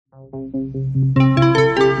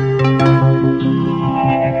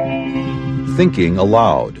Thinking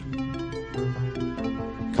Aloud.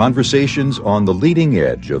 Conversations on the leading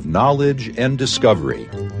edge of knowledge and discovery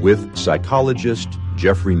with psychologist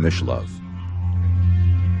Jeffrey Mishlove.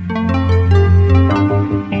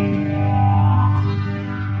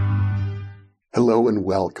 Hello and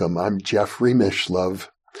welcome. I'm Jeffrey Mishlove.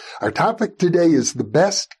 Our topic today is the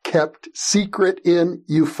best kept secret in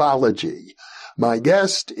ufology. My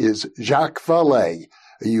guest is Jacques Vallée,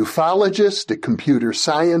 a ufologist, a computer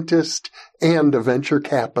scientist, and a venture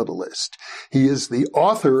capitalist. He is the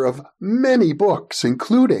author of many books,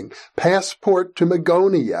 including Passport to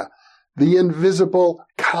Magonia, The Invisible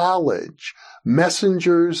College,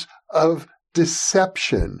 Messengers of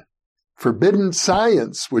Deception, Forbidden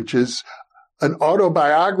Science, which is an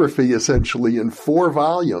autobiography essentially in 4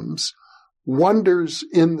 volumes, Wonders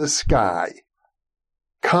in the Sky,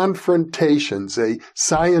 Confrontations, a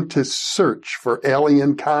scientist's search for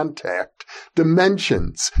alien contact,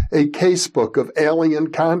 Dimensions, a casebook of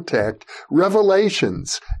alien contact,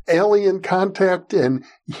 Revelations, alien contact and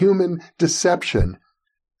human deception,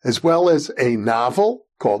 as well as a novel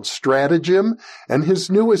called Stratagem, and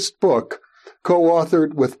his newest book,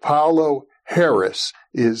 co-authored with Paolo Harris,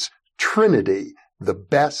 is Trinity, the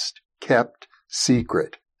Best Kept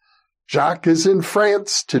Secret. Jacques is in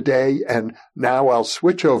France today, and now I'll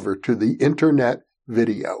switch over to the internet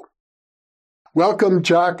video. Welcome,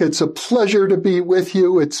 Jacques. It's a pleasure to be with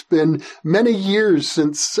you. It's been many years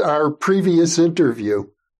since our previous interview.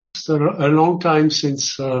 It's a long time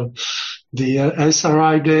since the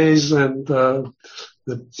SRI days and the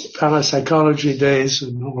parapsychology days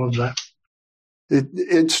and all of that.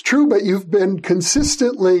 It's true, but you've been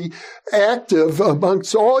consistently active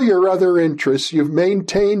amongst all your other interests. You've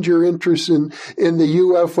maintained your interest in the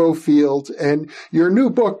UFO field, and your new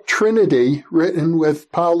book, Trinity, written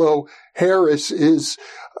with Paolo Harris, is,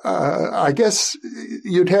 I guess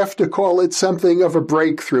you'd have to call it something of a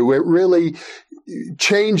breakthrough. It really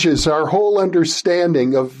changes our whole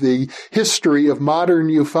understanding of the history of modern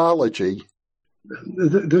ufology.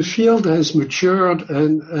 The field has matured,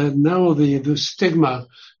 and now the stigma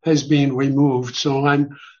has been removed. So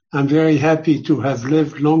I'm very happy to have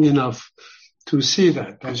lived long enough to see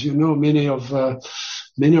that. As you know, many of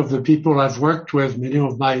the people I've worked with, many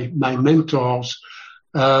of my mentors,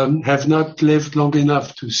 have not lived long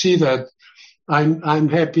enough to see that. I'm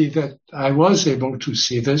happy that I was able to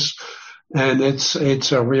see this, and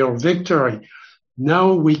it's a real victory.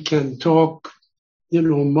 Now we can talk,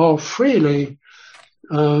 more freely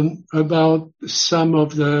about some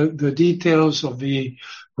of the details of the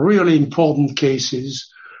really important cases.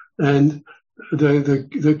 And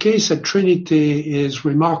the case at Trinity is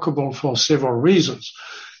remarkable for several reasons.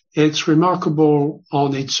 It's remarkable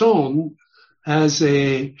on its own as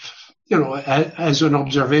an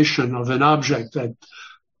observation of an object that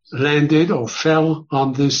landed or fell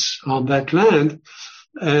on that land,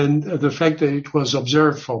 and the fact that it was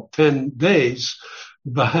observed for 10 days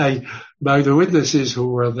by the witnesses who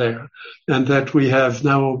were there, and that we have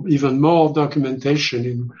now even more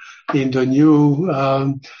documentation in the new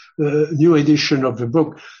edition of the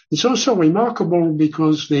book. It's also remarkable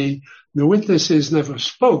because the witnesses never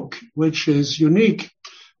spoke, which is unique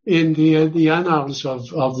in the annals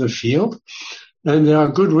of the field, and there are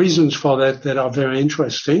good reasons for that are very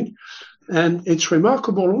interesting. And it's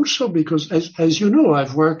remarkable also because, as you know,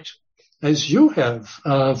 I've worked, as you have,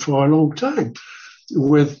 for a long time,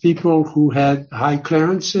 with people who had high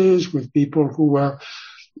clearances, with people who were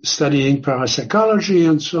studying parapsychology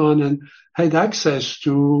and so on, and had access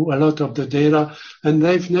to a lot of the data, and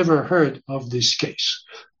they've never heard of this case.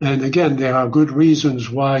 And again, there are good reasons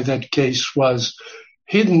why that case was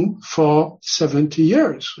hidden for 70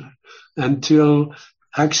 years, until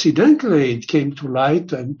accidentally it came to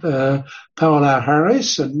light, and Paola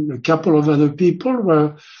Harris and a couple of other people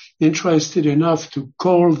were interested enough to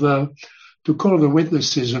call the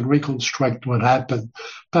witnesses and reconstruct what happened.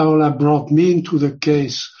 Paola brought me into the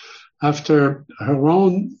case after her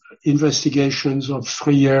own investigations of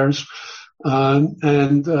 3 years,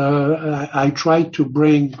 and I tried to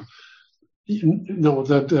bring,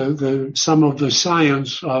 some of the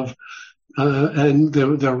science of and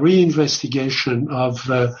the reinvestigation of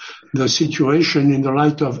the situation in the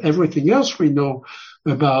light of everything else we know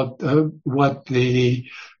about what the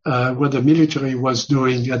military was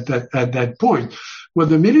doing at that point. What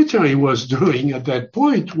the military was doing at that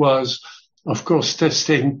point was, of course,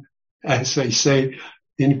 testing, as I say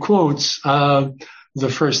in quotes, the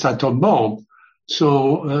first atom bomb.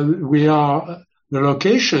 So the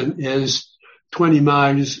location is 20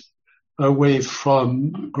 miles away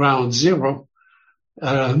from ground zero,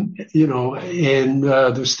 in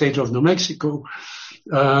the state of New Mexico,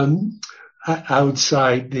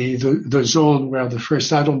 outside the zone where the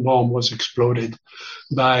first atom bomb was exploded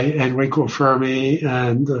by Enrico Fermi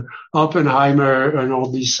and Oppenheimer and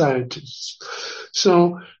all these scientists.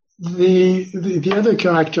 So the other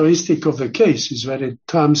characteristic of the case is that it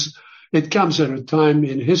comes at a time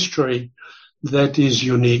in history that is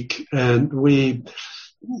unique, and we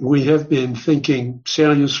have been thinking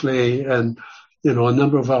seriously, and a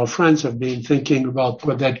number of our friends have been thinking about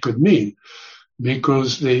what that could mean,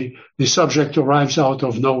 because the subject arrives out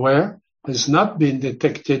of nowhere, has not been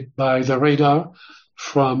detected by the radar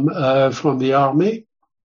from the Army.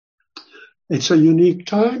 It's a unique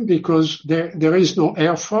time because there is no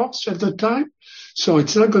Air Force at the time. So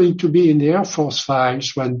it's not going to be in the Air Force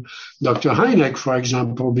files when Dr. Hynek, for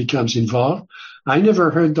example, becomes involved. I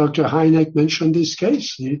never heard Dr. Hynek mention this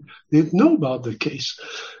case. He didn't know about the case.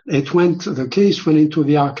 The case went into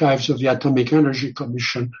the archives of the Atomic Energy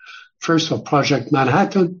Commission, first of Project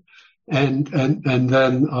Manhattan and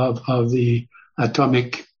then of the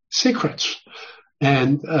atomic secrets.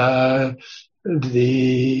 And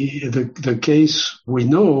the case we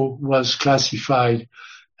know was classified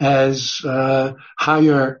as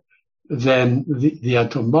higher than the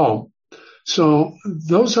atom bomb. So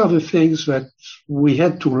those are the things that we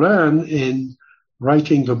had to learn in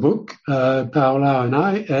writing the book, Paola and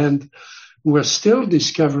I, and we're still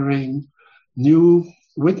discovering new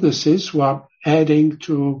witnesses who are adding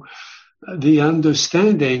to the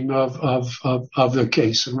understanding of the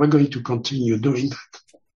case, and we're going to continue doing that.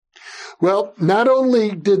 Well, not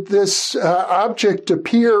only did this object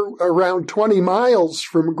appear around 20 miles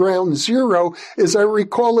from ground zero, as I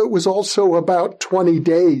recall, it was also about 20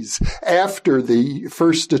 days after the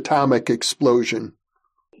first atomic explosion.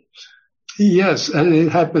 Yes, and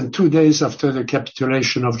it happened 2 days after the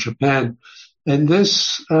capitulation of Japan. And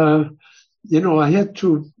this, I had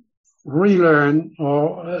to relearn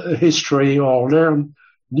history or learn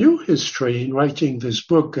new history in writing this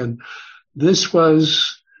book. And this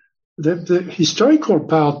was the historical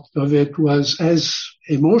part of it was as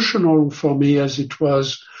emotional for me as it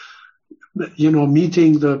was,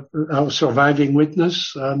 meeting our surviving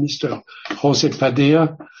witness, Mr. Jose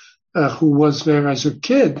Padilla, who was there as a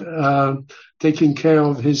kid, taking care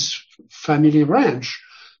of his family ranch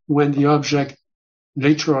when the object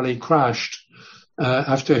literally crashed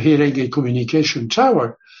after hitting a communication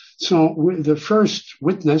tower. So the first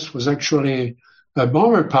witness was actually a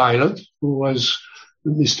bomber pilot who was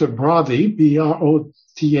Mr. Brothy,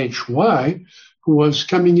 Brothy, who was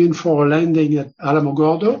coming in for a landing at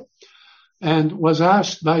Alamogordo and was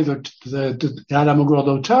asked by the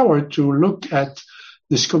Alamogordo Tower to look at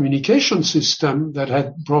this communication system that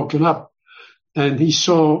had broken up. And he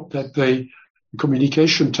saw that the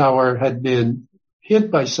communication tower had been hit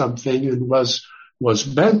by something and was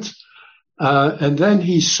bent. And then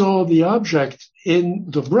he saw the object in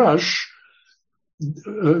the brush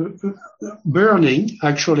burning.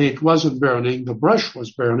 Actually, it wasn't burning. The brush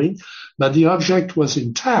was burning, but the object was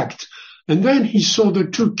intact. And then he saw the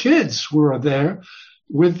two kids who were there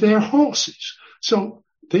with their horses. So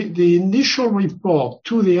the initial report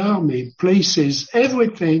to the Army places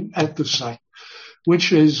everything at the site,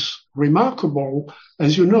 which is remarkable.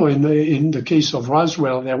 As you know, in the case of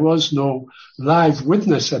Roswell, there was no live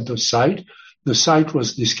witness at the site. The site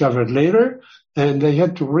was discovered later, and they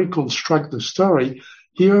had to reconstruct the story.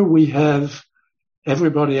 Here we have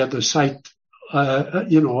everybody at the site, at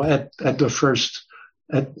the first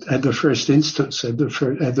instance, at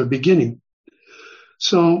the beginning.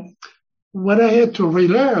 So what I had to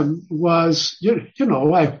relearn was,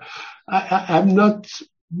 I'm not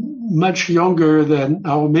much younger than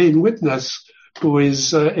our main witness, who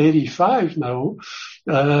is 85 now.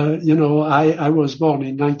 I was born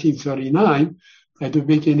in 1939 at the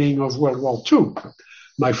beginning of World War II.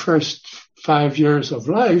 My first 5 years of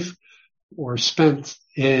life were spent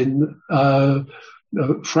in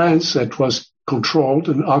France that was controlled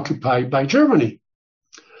and occupied by Germany.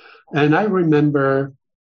 And I remember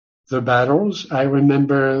the battles. I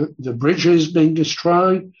remember the bridges being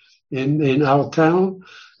destroyed in our town.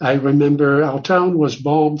 I remember our town was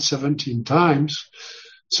bombed 17 times.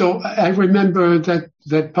 So I remember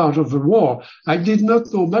that part of the war. I did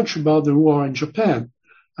not know much about the war in Japan.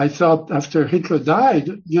 I thought after Hitler died,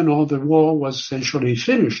 the war was essentially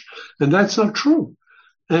finished. And that's not true.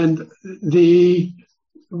 And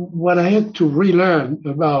what I had to relearn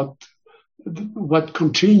about what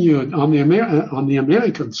continued on the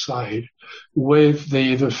American side with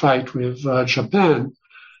the fight with Japan,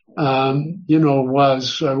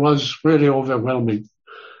 was really overwhelming.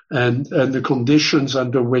 And the conditions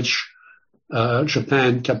under which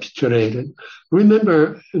Japan capitulated.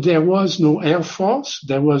 Remember, there was no Air Force.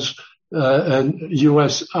 There was a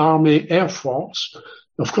U.S. Army Air Force.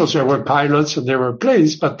 Of course, there were pilots and there were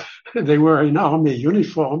planes, but they were in Army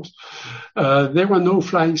uniforms. There were no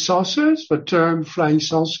flying saucers. The term flying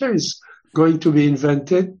saucer is going to be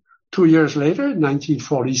invented 2 years later,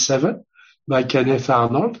 1947, by Kenneth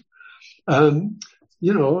Arnold. Of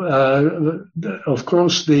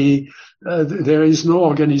course, there is no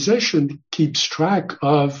organization that keeps track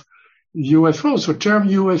of UFOs. The term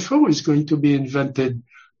UFO is going to be invented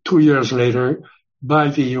 2 years later by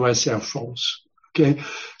the U.S. Air Force. Okay,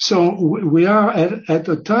 so we are at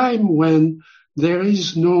a time when there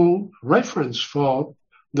is no reference for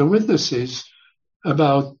the witnesses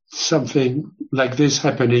about something like this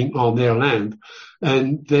happening on their land,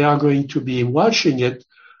 and they are going to be watching it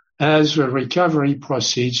as the recovery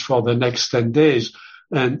proceeds for the next 10 days.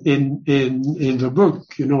 And in the book,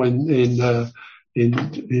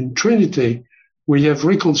 in Trinity, we have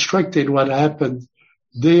reconstructed what happened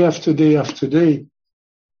day after day after day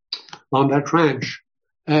on that ranch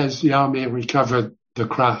as the Army recovered the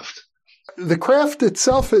craft. The craft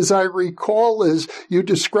itself, as I recall, you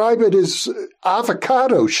describe it as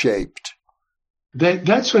avocado-shaped.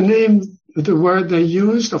 That's the name, the word they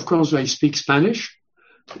used. Of course, they speak Spanish.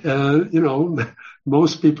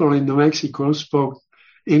 Most people in New Mexico spoke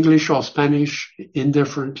English or Spanish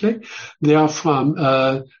indifferently. They are from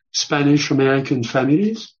Spanish-American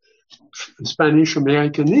families,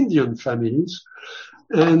 Spanish-American Indian families.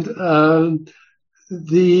 And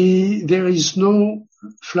there is no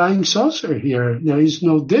flying saucer here. There is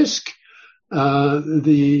no disc.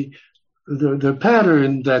 The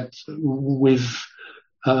pattern that we've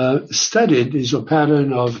studied is a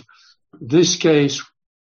pattern of this case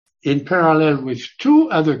in parallel with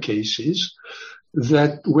two other cases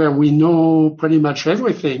where we know pretty much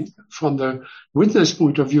everything from the witness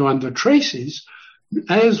point of view and the traces,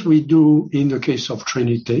 as we do in the case of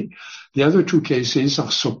Trinity. The other two cases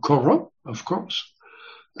are Socorro, of course,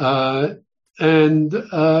 and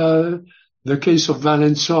the case of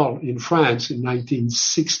Valensole in France in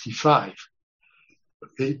 1965,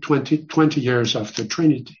 20 years after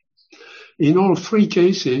Trinity. In all three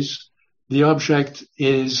cases, the object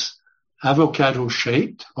is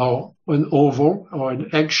avocado-shaped or an oval or an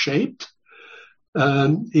egg-shaped.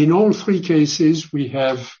 In all three cases, we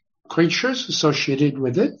have creatures associated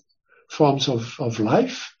with it, forms of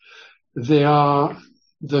life. They are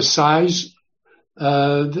the size,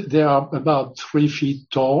 they are about 3 feet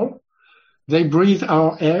tall. They breathe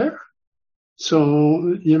our air.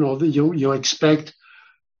 So, you expect,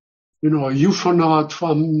 a ufonaut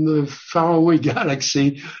from the faraway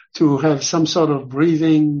galaxy to have some sort of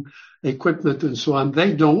breathing equipment and so on.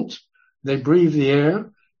 They don't. They breathe the air.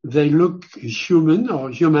 They look human or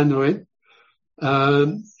humanoid.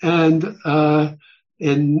 In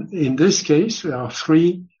this case, there are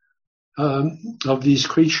 3 of these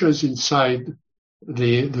creatures inside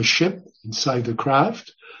the ship, inside the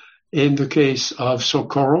craft. In the case of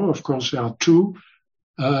Socorro, of course, there are 2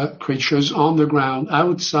 creatures on the ground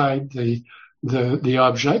outside the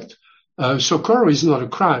object. Socorro is not a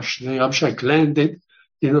crash. The object landed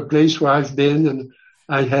in a place where I've been, and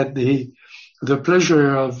I had the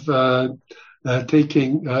pleasure of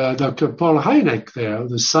taking Dr. Paul Hynek there,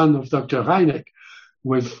 the son of Dr. Hynek.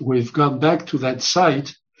 We've gone back to that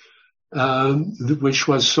site, which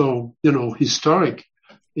was so, historic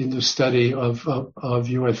in the study of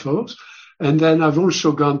UFOs. And then I've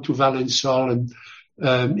also gone to Valensole and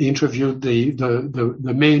interviewed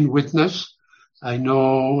the main witness. I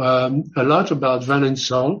know a lot about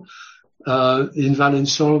Valensole. In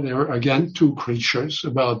Valensole, there are again 2 creatures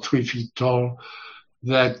about 3 feet tall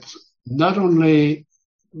that not only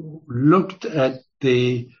looked at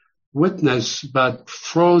the witness, but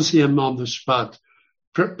froze him on the spot,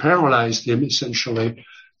 paralyzed him essentially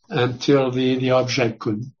until the object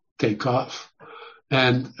could take off.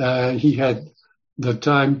 And he had the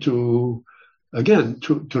time to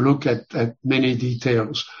look at many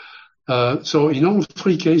details. So in all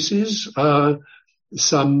 3 cases,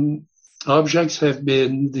 some objects have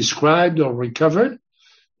been described or recovered.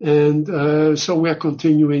 And so we are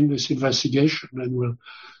continuing this investigation, and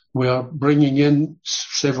we are bringing in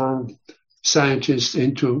several scientists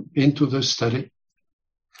into the study.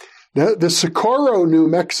 Now, the Socorro, New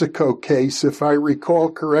Mexico case, if I recall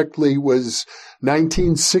correctly, was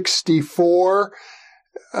 1964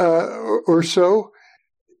 or so?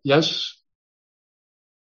 Yes.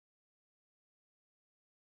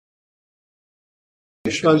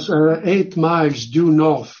 It was 8 miles due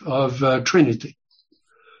north of Trinity.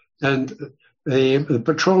 And a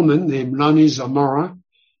patrolman named Lonnie Zamora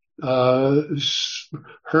heard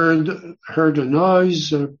a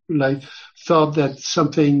noise, thought that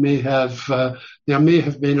something there may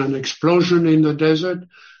have been an explosion in the desert.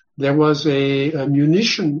 There was a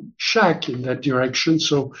munition shack in that direction,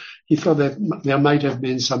 so he thought that there might have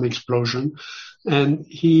been some explosion. And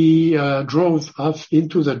he drove off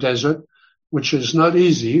into the desert, which is not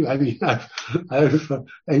easy. I mean, I've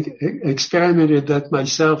experimented that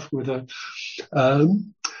myself with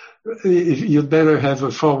you'd better have a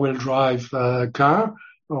 4-wheel drive car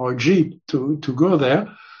or a Jeep to go there.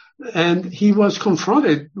 And he was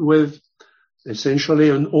confronted with essentially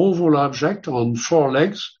an oval object on 4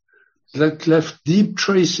 legs that left deep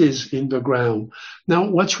traces in the ground. Now,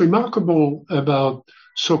 what's remarkable about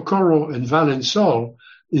Socorro and Valensole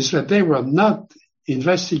is that they were not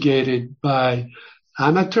investigated by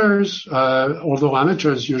amateurs, although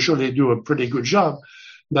amateurs usually do a pretty good job,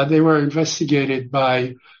 but they were investigated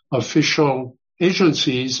by official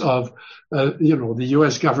agencies of, the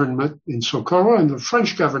U.S. government in Socorro and the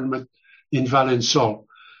French government in Valensole.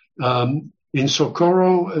 In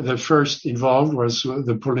Socorro, the first involved was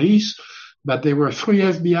the police, but there were 3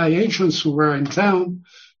 FBI agents who were in town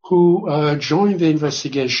who joined the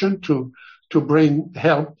investigation to bring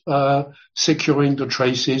help securing the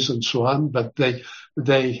traces and so on, but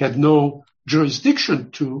they had no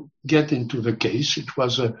jurisdiction to get into the case. It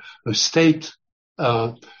was a state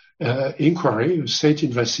inquiry, a state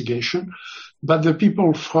investigation. But the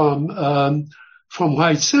people from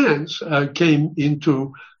White Sands came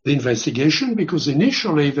into the investigation because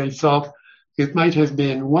initially they thought it might have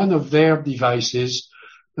been one of their devices.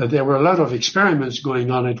 There were a lot of experiments going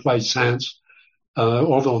on at White Sands,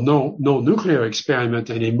 although no nuclear experiment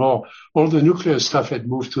anymore. All the nuclear stuff had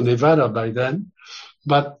moved to Nevada by then.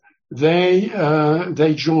 But they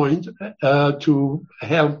joined to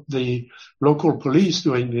help the local police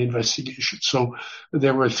doing the investigation. So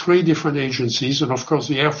there were 3 different agencies, and of course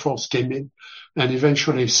the Air Force came in and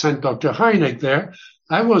eventually sent Dr. Hynek there.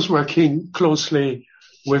 I was working closely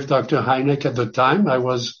with Dr. Hynek at the time. I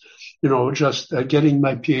was, just getting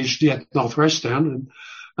my PhD at Northwestern, and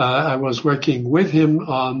I was working with him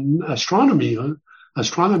on astronomy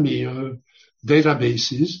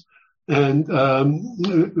databases. And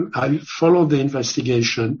I followed the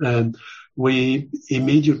investigation, and we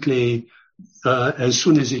immediately, as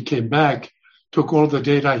soon as he came back, took all the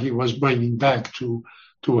data he was bringing back to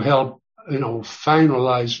help,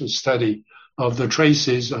 finalize the study of the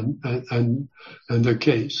traces and the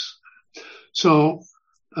case. So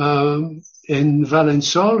in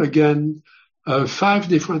Valensole, again, 5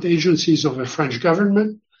 different agencies of the French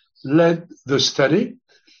government led the study.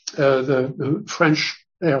 The French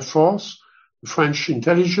Air Force, the French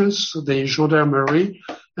intelligence, the gendarmerie,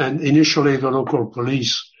 and initially the local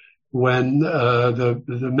police when the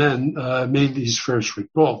men made his first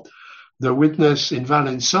report. The witness in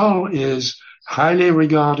Valensole is highly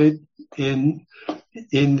regarded in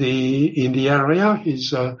the area.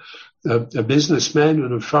 He's a businessman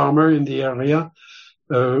and a farmer in the area,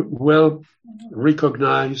 well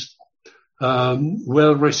recognized,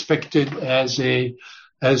 well respected as a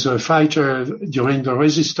fighter during the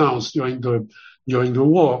resistance, during the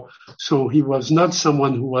war. So he was not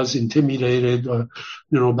someone who was intimidated,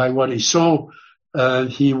 by what he saw.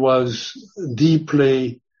 He was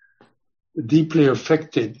deeply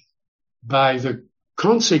affected by the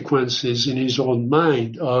consequences in his own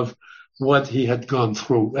mind of what he had gone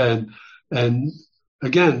through. And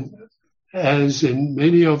again, as in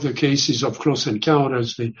many of the cases of close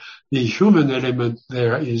encounters, the human element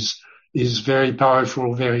there is very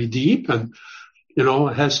powerful, very deep, and,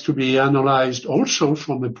 has to be analyzed also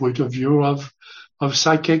from the point of view of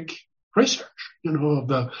psychic research,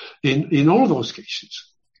 in all those cases.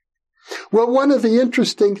 Well, one of the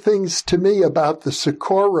interesting things to me about the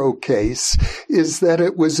Socorro case is that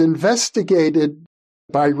it was investigated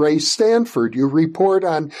by Ray Stanford. You report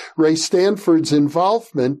on Ray Stanford's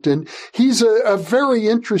involvement, and he's a very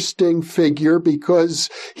interesting figure because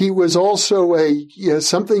he was also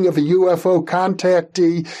something of a UFO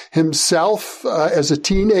contactee himself as a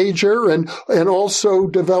teenager, and also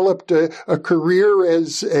developed a career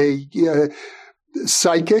as a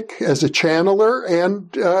psychic, as a channeler,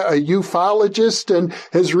 and a ufologist, and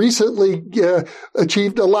has recently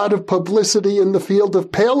achieved a lot of publicity in the field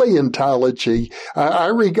of paleontology. I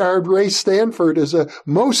regard Ray Stanford as a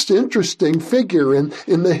most interesting figure in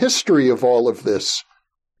the history of all of this.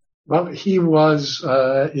 Well, he was,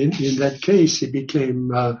 in that case, he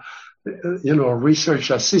became, a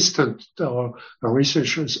research assistant or a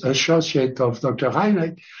research associate of Dr.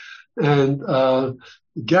 Hynek, and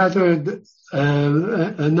gathered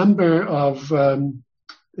a number of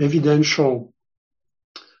evidential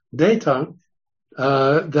data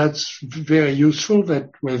that's very useful,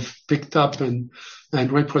 that we've picked up and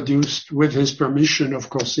reproduced with his permission, of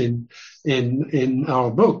course, in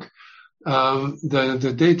our book.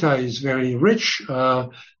 The data is very rich.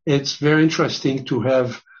 It's very interesting to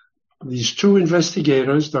have these two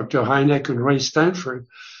investigators, Dr. Hynek and Ray Stanford,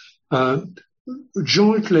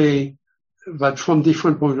 jointly, but from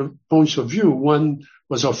different points of view. One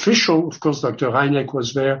was official. Of course, Dr. Hynek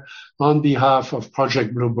was there on behalf of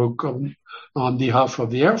Project Blue Book, on behalf of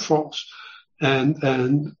the Air Force.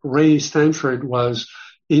 And Ray Stanford was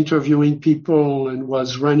interviewing people and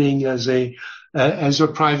was running as a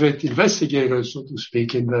private investigator, so to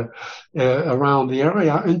speak, around the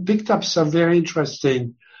area, and picked up some very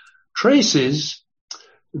interesting traces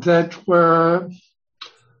that were,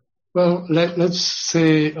 well, let's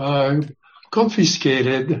say,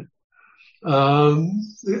 confiscated after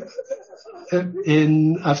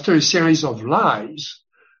a series of lies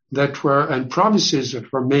and promises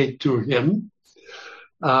that were made to him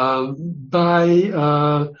by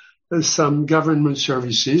some government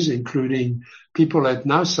services, including people at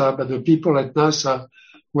NASA, but the people at NASA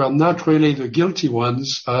were not really the guilty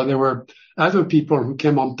ones. There were other people who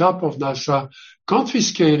came on top of NASA,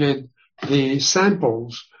 confiscated the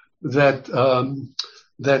samples that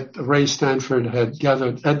Ray Stanford had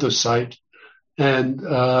gathered at the site, and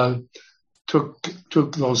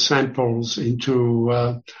took those samples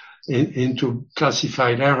into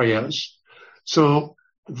classified areas. So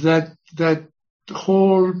that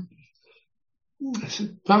whole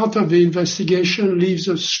part of the investigation leaves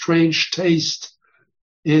a strange taste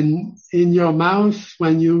in your mouth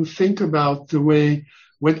when you think about the way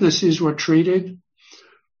witnesses were treated,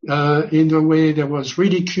 in the way there was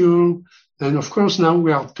ridicule. And of course, now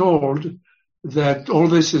we are told that all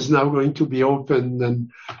this is now going to be open,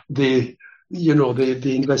 and the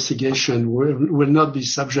investigation will not be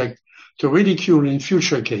subject to ridicule in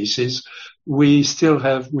future cases. We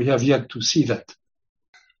have yet to see that.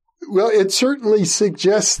 Well, it certainly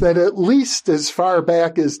suggests that at least as far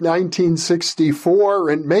back as 1964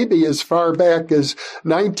 and maybe as far back as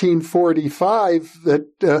 1945,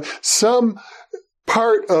 that some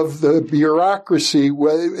part of the bureaucracy,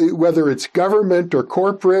 whether it's government or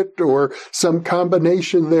corporate or some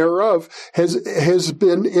combination thereof, has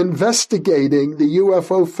been investigating the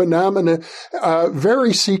UFO phenomena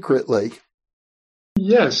very secretly.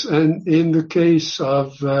 Yes, and in the case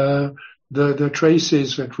of the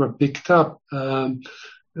traces that were picked up, some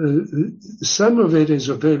of it is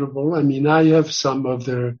available. I mean, I have some of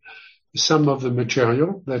the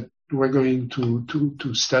material that we're going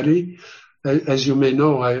to study. As you may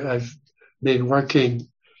know, I've been working,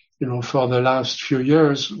 for the last few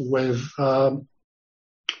years with Dr.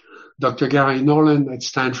 Gary Nolan at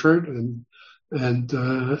Stanford and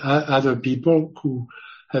other people who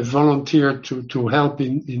have volunteered to help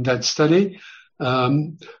in that study.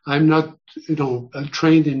 I'm not,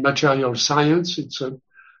 trained in material science.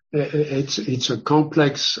 It's a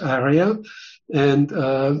complex area, and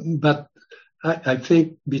but I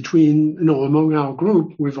think between, among our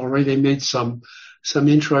group, we've already made some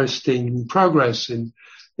interesting progress in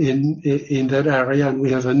that area, and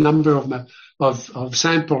we have a number of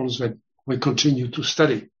samples that we continue to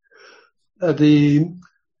study. But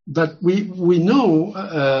we know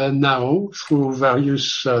now through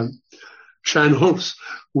various channels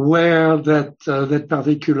where that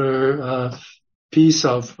particular piece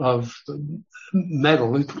of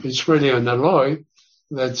metal, it's really an alloy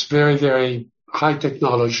that's very, very high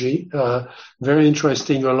technology, very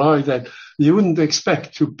interesting alloy that you wouldn't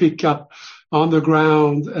expect to pick up on the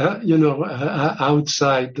ground,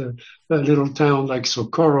 outside a little town like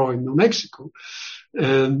Socorro in New Mexico.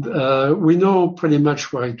 And we know pretty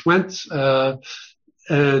much where it went,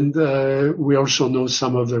 and we also know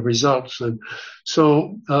some of the results. And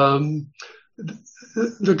so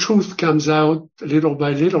the truth comes out little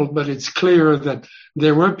by little, but it's clear that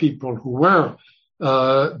there were people who were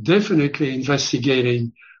definitely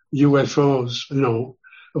investigating UFOs,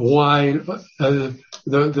 while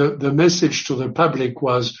the message to the public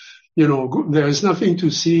was, there is nothing to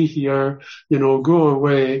see here, go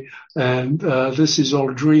away, and this is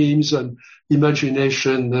all dreams and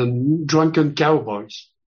imagination and drunken cowboys.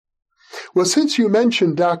 Well, since you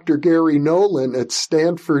mentioned Dr. Gary Nolan at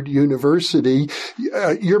Stanford University,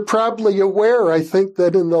 you're probably aware, I think,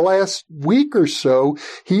 that in the last week or so,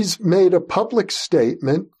 he's made a public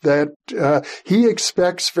statement that he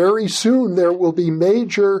expects very soon there will be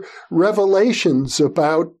major revelations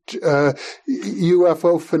about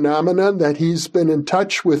UFO phenomena, that he's been in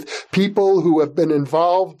touch with people who have been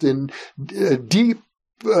involved in deep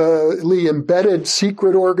embedded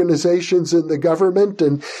secret organizations in the government,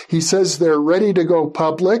 and he says they're ready to go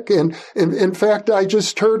public. And in fact, I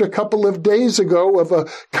just heard a couple of days ago of a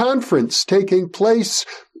conference taking place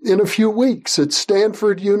in a few weeks at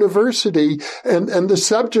Stanford University, and the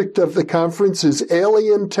subject of the conference is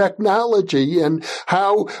alien technology and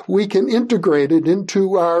how we can integrate it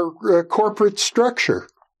into our corporate structure.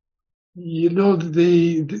 You know,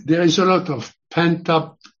 there is a lot of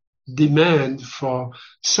pent-up demand for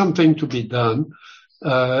something to be done.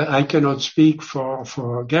 I cannot speak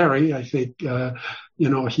for Gary. I think,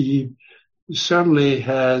 he certainly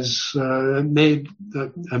has made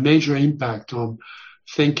a major impact on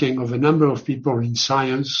thinking of a number of people in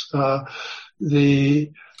science. I'm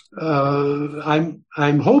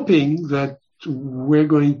hoping that we're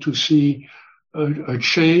going to see a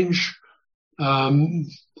change.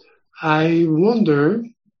 I wonder,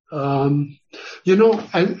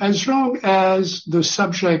 as long as the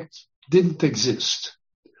subject didn't exist,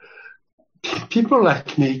 people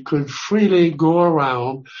like me could freely go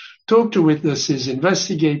around, talk to witnesses,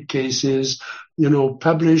 investigate cases,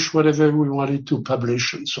 publish whatever we wanted to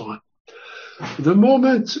publish and so on. The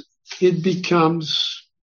moment it becomes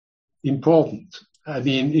important, I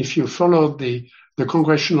mean, if you followed the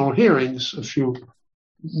congressional hearings a few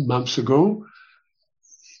months ago,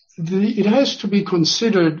 it has to be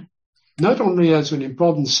considered not only as an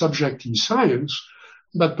important subject in science,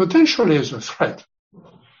 but potentially as a threat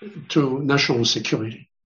to national security,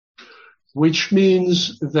 which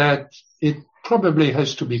means that it probably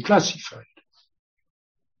has to be classified.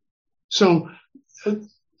 So,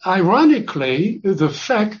 ironically, the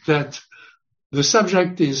fact that the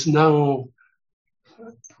subject is now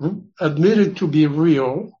admitted to be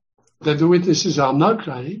real, that the witnesses are not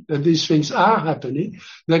lying, that these things are happening,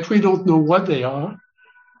 that we don't know what they are,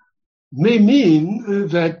 may mean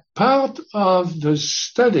that part of the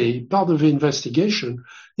study, part of the investigation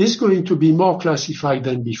is going to be more classified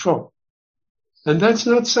than before. And that's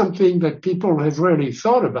not something that people have really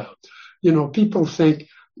thought about. People think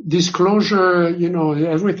disclosure,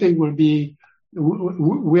 everything will be,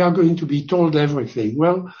 we are going to be told everything.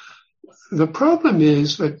 Well, the problem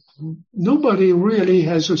is that nobody really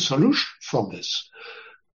has a solution for this.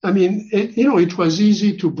 I mean, it was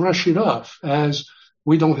easy to brush it off as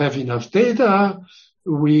we don't have enough data.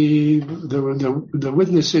 The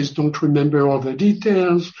witnesses don't remember all the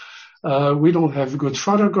details. We don't have good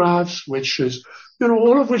photographs, which is,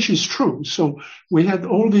 all of which is true. So we had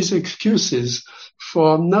all these excuses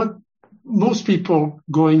for not most people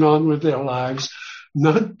going on with their lives,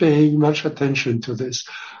 not paying much attention to this.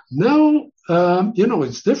 Now,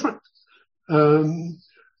 it's different. As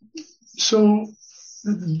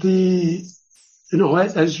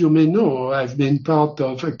you may know, I've been part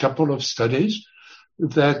of a couple of studies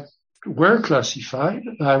that were classified.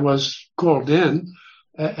 I was called in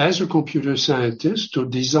as a computer scientist to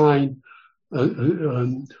design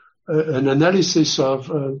an analysis of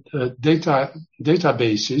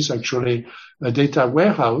databases, actually a data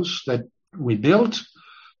warehouse that we built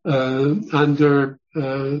under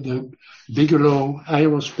the Bigelow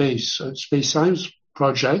Aerospace Space Science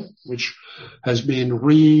Project, which has been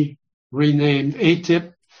renamed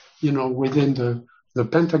ATIP, within the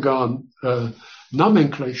Pentagon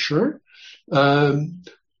nomenclature.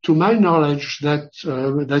 To my knowledge, that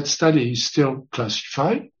study is still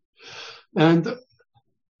classified and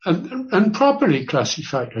properly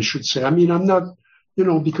classified, I should say. I mean, I'm not,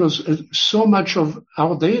 because so much of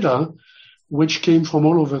our data, which came from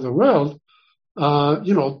all over the world,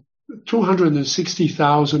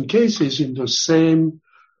 260,000 cases in the same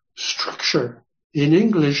structure in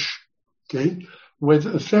English, okay, with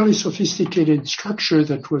a fairly sophisticated structure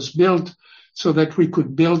that was built so that we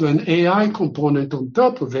could build an AI component on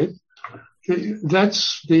top of it. Okay,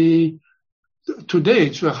 today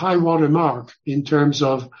it's a high water mark in terms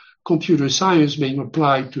of computer science being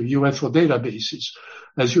applied to UFO databases.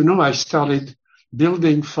 As you know, I started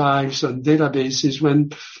building files and databases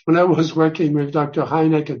when I was working with Dr.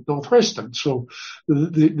 Hynek at Northwestern. So,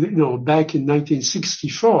 back in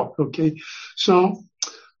 1964. Okay. So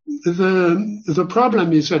the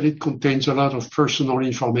problem is that it contains a lot of personal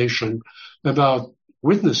information about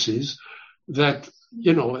witnesses that,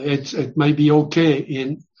 it might be okay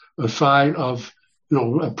in a file of,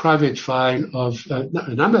 a private file of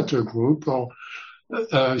an amateur group or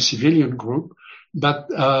a civilian group, but,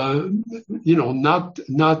 not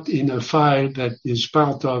in a file that is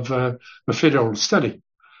part of a federal study.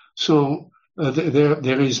 So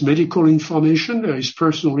there is medical information, there is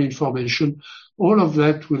personal information. All of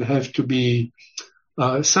that will have to be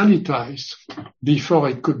sanitized before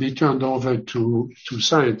it could be turned over to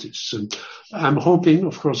scientists. And I'm hoping,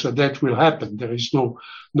 of course, that will happen. There is no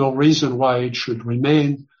reason why it should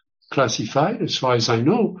remain classified, as far as I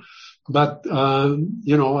know. But,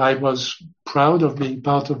 I was proud of being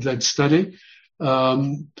part of that study,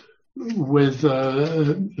 with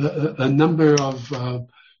a number of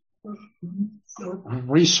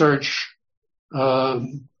research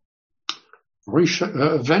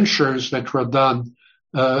ventures that were done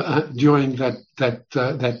during that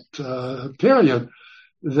period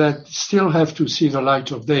that still have to see the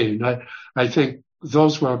light of day. And I think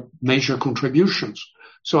those were major contributions.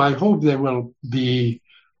 So I hope they will be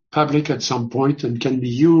public at some point and can be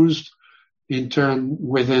used in turn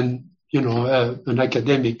within, an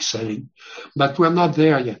academic setting. But we're not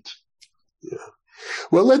there yet. Yeah.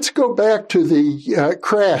 Well, let's go back to the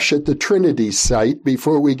crash at the Trinity site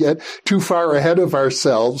before we get too far ahead of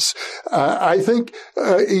ourselves. I think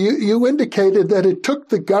you indicated that it took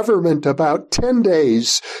the government about 10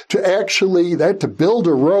 days to actually to build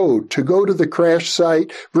a road, to go to the crash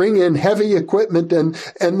site, bring in heavy equipment, and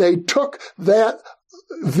they took that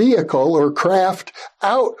vehicle or craft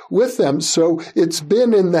out with them. So it's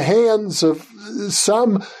been in the hands of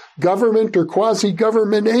some government or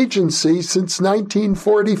quasi-government agency since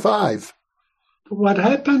 1945. What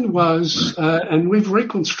happened was, and we've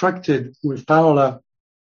reconstructed with Paola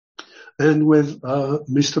and with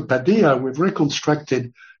Mr. Padilla, we've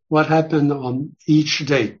reconstructed what happened on each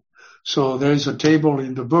day. So there's a table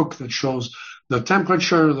in the book that shows the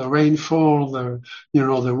temperature, the rainfall, the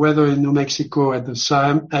weather in New Mexico at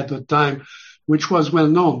the time, which was well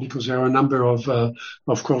known because there are a number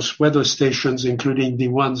of course, weather stations, including the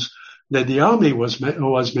ones that the Army was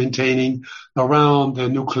maintaining around the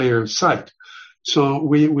nuclear site. So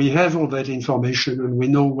we have all that information, and we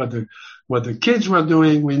know what the kids were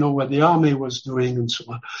doing, we know what the Army was doing, and so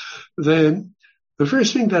on. Then the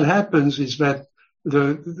first thing that happens is that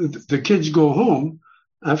the kids go home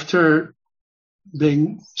after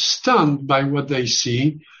being stunned by what they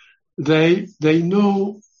see. They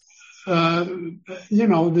know,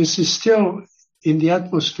 this is still in the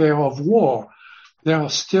atmosphere of war. There are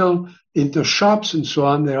still in the shops and so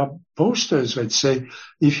on, there are posters that say,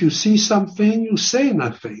 if you see something, you say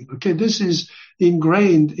nothing. Okay, this is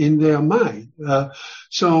ingrained in their mind.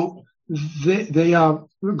 So they are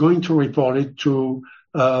going to report it to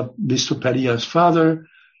Mr. Padilla's father,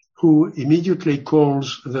 who immediately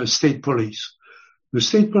calls the state police. The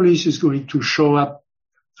state police is going to show up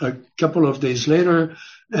a couple of days later,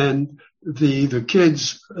 and the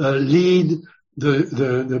kids lead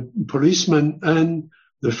the policeman and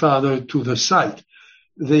the father to the site.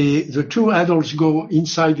 The two adults go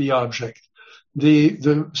inside the object.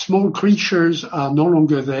 The small creatures are no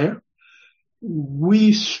longer there.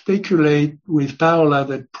 We speculate with Paola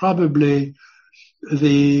that probably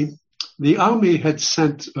the Army had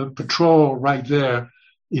sent a patrol right there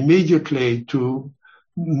immediately to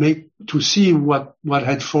see what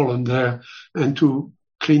had fallen there and to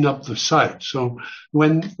clean up the site. So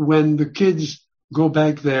when the kids go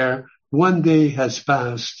back there, one day has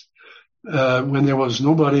passed when there was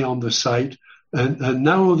nobody on the site, and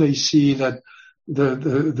now they see that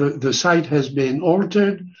the site has been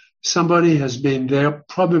altered. Somebody has been there,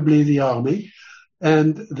 probably the Army,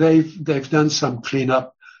 and they've done some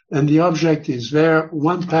cleanup, and the object is there.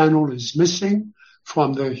 One panel is missing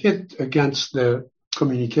from the hit against the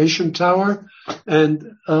communication tower,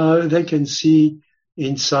 and they can see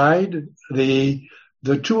inside. The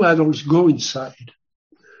two adults go inside.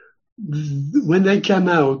 When they come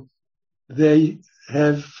out, they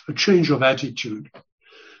have a change of attitude,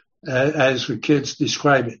 as the kids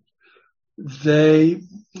describe it. They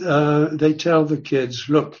tell the kids,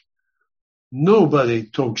 look, nobody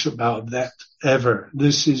talks about that ever.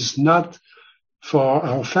 This is not for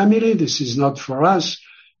our family. This is not for us.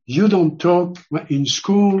 You don't talk in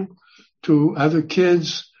school to other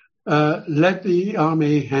kids. Let the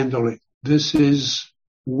Army handle it. This is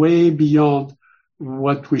way beyond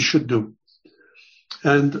what we should do.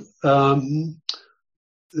 And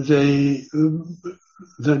the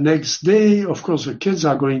next day, of course, the kids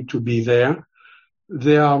are going to be there.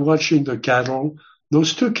 They are watching the cattle.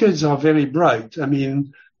 Those two kids are very bright. I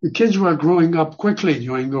mean, the kids were growing up quickly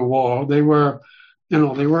during the war. They were in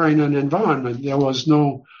an environment. There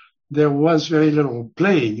was very little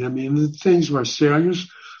playing. I mean, things were serious.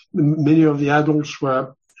 Many of the adults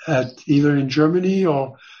were either in Germany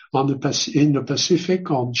or in the Pacific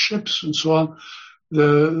on ships and so on.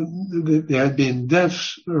 There had been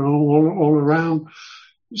deaths all around.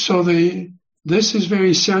 So this is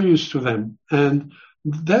very serious to them. And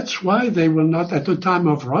that's why they will not, at the time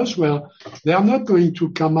of Roswell, they are not going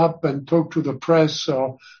to come up and talk to the press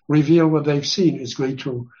or reveal what they've seen. It's going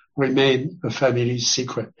to remain a family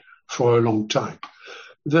secret for a long time.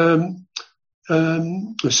 The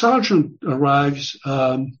sergeant arrives.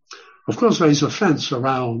 Of course, there is a fence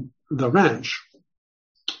around the ranch.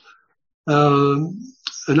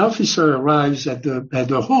 An officer arrives at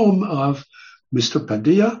the home of Mr.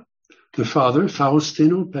 Padilla, the father,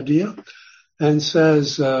 Faustino Padilla, and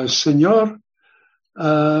says, Señor,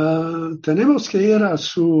 tenemos que ir a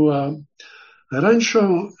su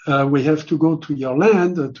rancho. We have to go to your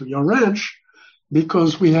land, to your ranch,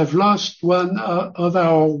 because we have lost one of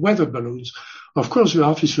our weather balloons. Of course, the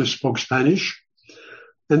officer spoke Spanish.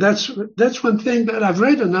 And that's one thing that I've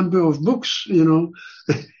read a number of books, you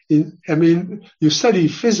study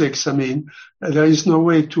physics. There is no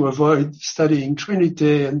way to avoid studying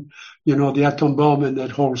Trinity and, the atom bomb and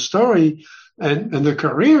that whole story and the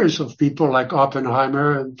careers of people like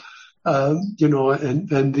Oppenheimer and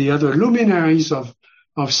the other luminaries of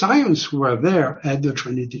science who were there at the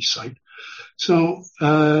Trinity site. So,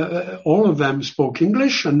 all of them spoke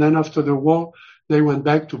English, and then after the war, they went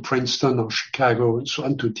back to Princeton or Chicago and so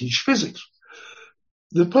on to teach physics.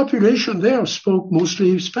 The population there spoke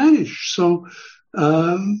mostly Spanish. So,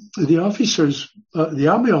 the officers, the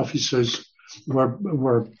army officers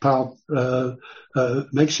were part,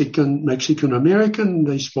 Mexican American.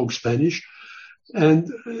 They spoke Spanish.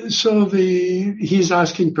 And so he's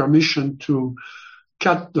asking permission to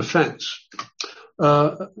cut the fence.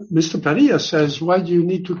 Mr. Padilla says, why do you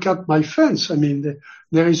need to cut my fence?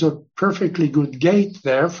 There is a perfectly good gate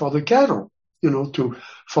there for the cattle,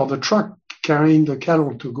 for the truck carrying the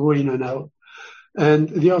cattle to go in and out. And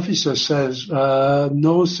the officer says,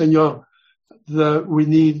 no, senor, we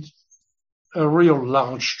need a real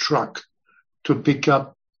large truck to pick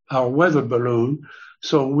up our weather balloon.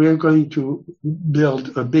 So we're going to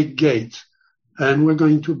build a big gate, and we're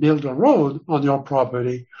going to build a road on your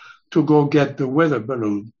property to go get the weather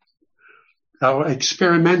balloon, our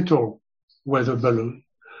experimental weather balloon.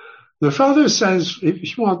 The father says,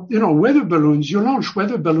 if you want, weather balloons, you launch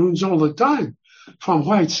weather balloons all the time from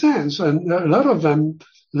White Sands, and a lot of them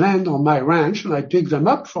land on my ranch, and I pick them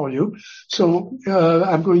up for you. So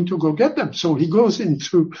I'm going to go get them. So he goes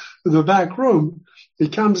into the back room. He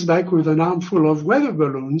comes back with an armful of weather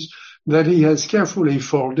balloons that he has carefully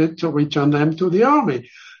folded to return them to the army.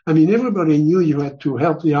 Everybody knew you had to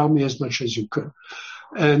help the army as much as you could.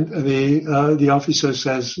 And the officer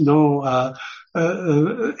says, no,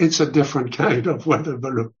 it's a different kind of weather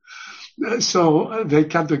balloon. So they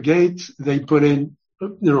cut the gate, they put in,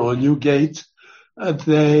 a new gate,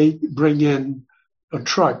 they bring in a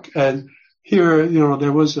truck. And here,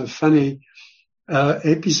 there was a funny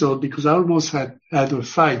episode because I almost had a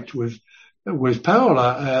fight with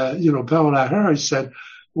Paola. Paola Harris said,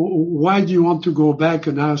 why do you want to go back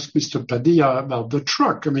and ask Mr. Padilla about the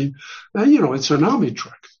truck? It's an army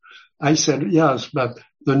truck. I said, yes, but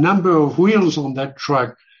the number of wheels on that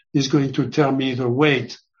truck is going to tell me the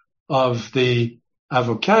weight of the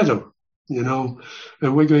avocado, and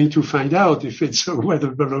we're going to find out if it's a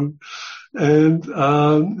weather balloon. And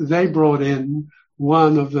they brought in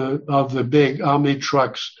one of the big army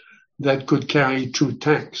trucks that could carry 2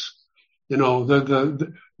 tanks.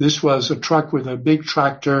 This was a truck with a big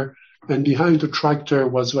tractor, and behind the tractor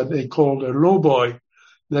was what they called a lowboy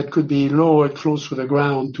that could be lowered close to the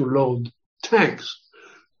ground to load tanks.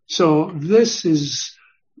 So this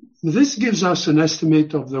gives us an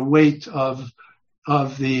estimate of the weight of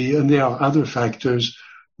and there are other factors,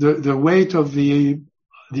 the weight of the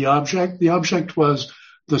object. The object was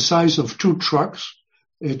the size of 2 trucks.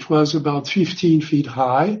 It was about 15 feet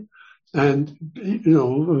high and,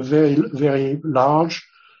 very, very large,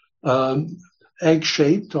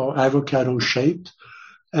 egg-shaped or avocado-shaped.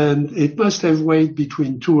 And it must have weighed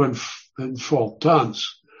between 2 and 4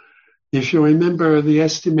 tons. If you remember the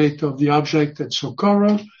estimate of the object at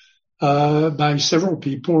Socorro, by several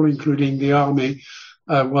people, including the army,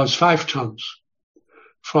 was 5 tons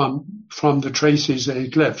from the traces that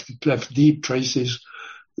it left. It left deep traces,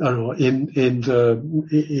 in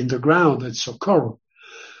the ground at Socorro.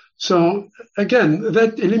 So again,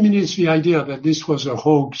 that eliminates the idea that this was a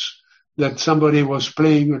hoax, that somebody was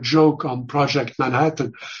playing a joke on Project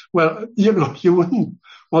Manhattan. Well, you wouldn't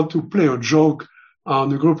want to play a joke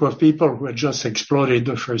on a group of people who had just exploded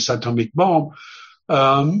the first atomic bomb,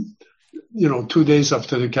 2 days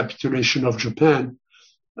after the capitulation of Japan.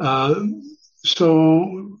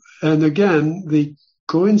 So, and again, the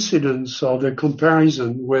coincidence or the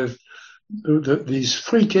comparison with these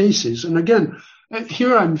 3 cases. And again,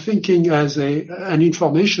 here I'm thinking as an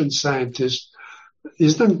information scientist,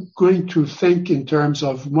 is not going to think in terms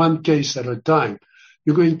of one case at a time.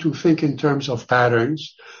 You're going to think in terms of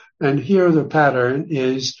patterns. And here the pattern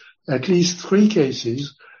is at least 3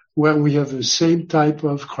 cases where we have the same type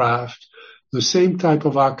of craft, the same type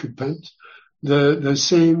of occupant, the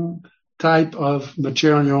same type of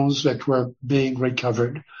materials that were being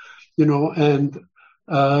recovered, and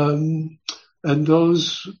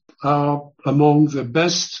those are among the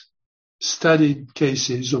best studied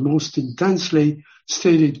cases, or most intensely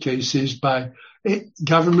studied cases by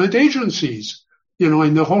government agencies,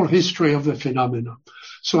 in the whole history of the phenomenon.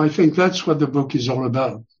 So I think that's what the book is all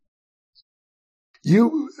about.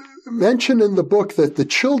 You mention in the book that the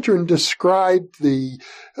children described the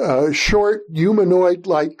short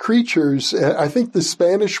humanoid-like creatures. I think the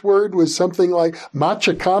Spanish word was something like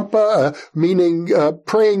machacampa, meaning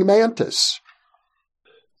praying mantis.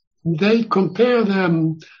 They compare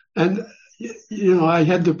them, and I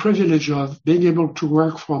had the privilege of being able to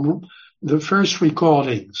work from the first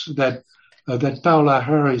recordings that Paola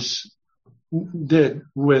Harris did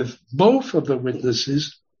with both of the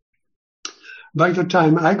witnesses. By the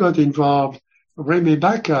time I got involved, Remy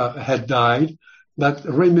Baca had died, but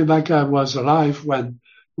Remy Baca was alive when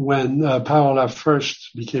Paola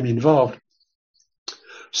first became involved.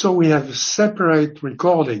 So we have separate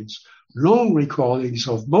recordings, long recordings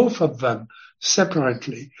of both of them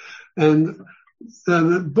separately. And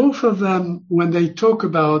both of them, when they talk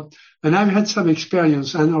about, and I've had some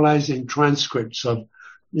experience analyzing transcripts of,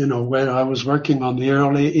 when I was working on the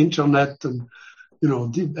early internet, and,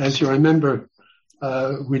 as you remember,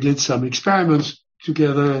 we did some experiments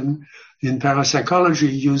together in parapsychology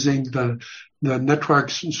using the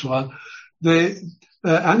networks and so on. They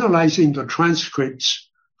analyzing the transcripts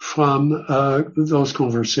from those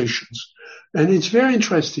conversations. And it's very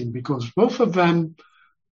interesting because both of them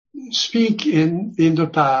speak in the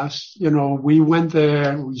past. We went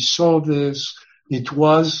there, we saw this, it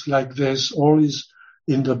was like this, always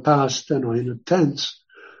in the past, in the tense.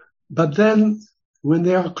 But then when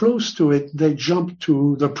they are close to it, they jump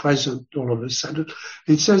to the present all of a sudden.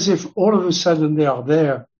 It's as if all of a sudden they are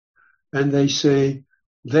there and they say,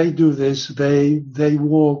 they do this, they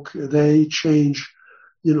walk, they change,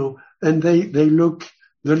 and they look,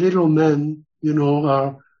 the little men,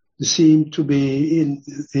 seem to be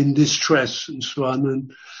in distress and so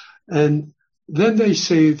on. And then they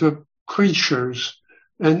say the creatures,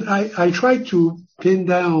 and I tried to pin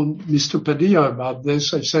down Mr. Padilla about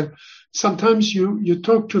this. I said, sometimes you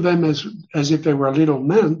talk to them as if they were little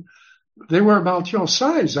men. They were about your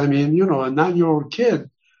size. I mean, a 9-year-old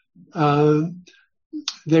kid.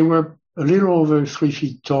 They were a little over 3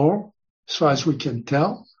 feet tall, so as we can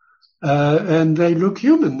tell. And they look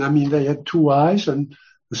human. I mean, they had 2 eyes and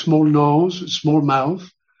a small nose, a small mouth.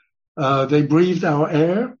 They breathed our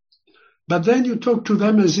air. But then you talk to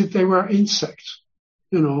them as if they were insects,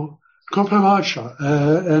 compramacha.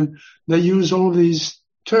 And they use all these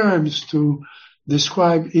terms to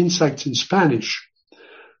describe insects in Spanish.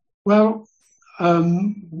 Well,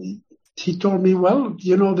 he told me,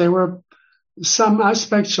 there were some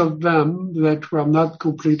aspects of them that were not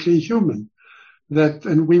completely human,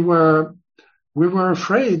 and we were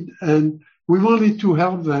afraid, and we wanted to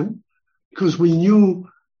help them because we knew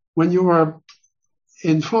when you were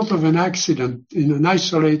in front of an accident in an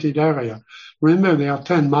isolated area, remember they are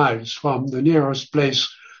 10 miles from the nearest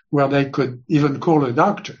place where they could even call a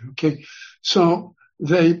doctor. Okay. So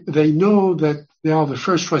they know that they are the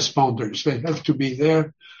first responders. They have to be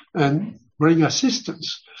there and bring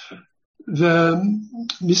assistance.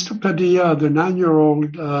 Mr. Padilla, the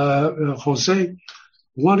 9-year-old, Jose,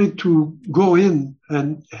 wanted to go in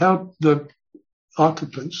and help the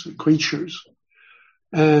occupants, the creatures.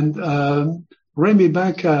 And, Remy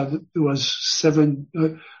Baca was 7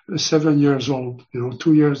 years old,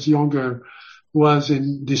 2 years younger, was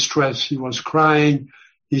in distress. He was crying.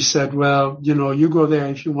 He said, you go there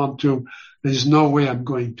if you want to. There's no way I'm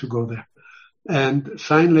going to go there. And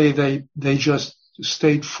finally, they just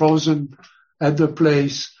stayed frozen at the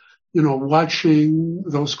place, watching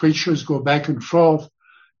those creatures go back and forth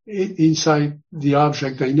inside the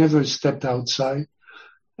object. They never stepped outside,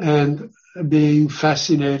 and being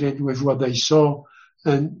fascinated with what they saw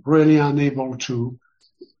and really unable to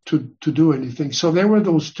do anything. So there were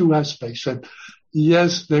those 2 aspects that,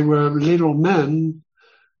 yes, they were little men.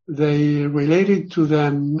 They related to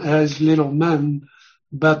them as little men,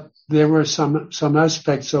 but there were some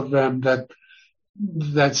aspects of them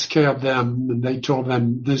that scared them, and they told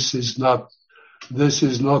them this is not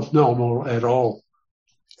normal at all.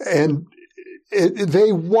 And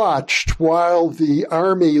they watched while the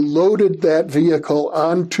Army loaded that vehicle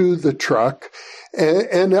onto the truck.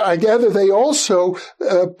 And I gather they also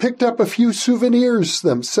picked up a few souvenirs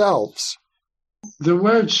themselves. The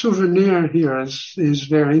word souvenir here is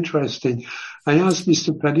very interesting. I asked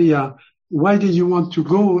Mr. Padilla, why did you want to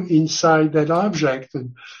go inside that object?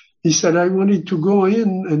 And he said, I wanted to go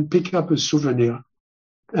in and pick up a souvenir.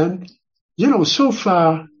 And, so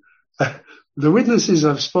far, the witnesses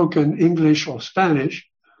have spoken English or Spanish.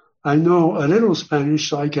 I know a little Spanish,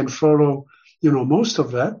 so I can follow, most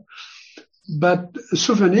of that. But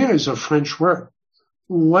souvenir is a French word.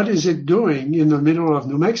 What is it doing in the middle of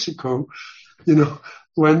New Mexico,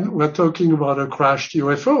 when we're talking about a crashed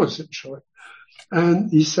UFO, essentially?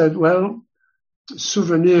 And he said, well,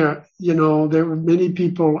 souvenir, there were many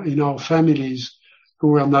people in our families who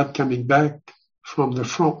were not coming back from the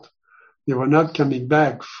front. They were not coming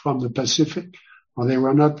back from the Pacific, or they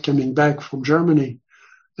were not coming back from Germany.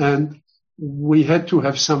 And we had to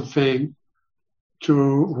have something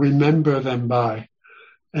to remember them by.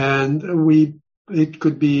 And it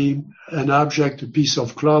could be an object, a piece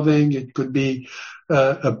of clothing, it could be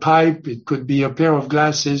a pipe, it could be a pair of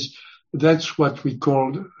glasses. That's what we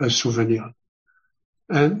called a souvenir.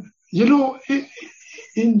 And,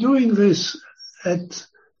 in doing this,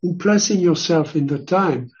 in placing yourself in the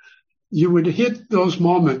time, you would hit those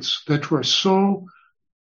moments that were so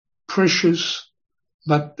precious,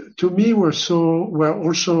 but to me were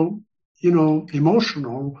also,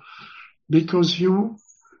 emotional, because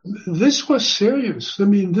this was serious. I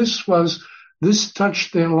mean, this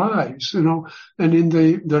touched their lives, and in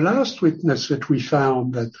the last witness that we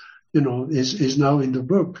found that, is now in the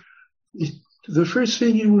book, the first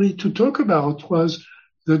thing you need to talk about was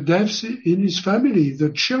the deaths in his family, the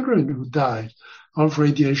children who died of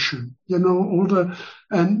radiation,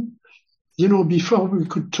 before we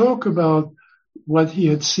could talk about what he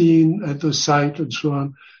had seen at the site and so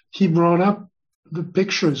on, he brought up the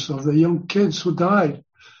pictures of the young kids who died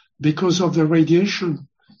because of the radiation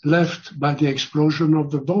left by the explosion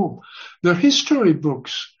of the bomb. The history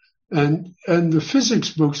books and the physics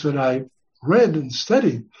books that I read and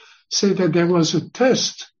studied say that there was a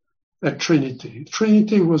test at Trinity.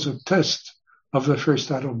 Trinity was a test of the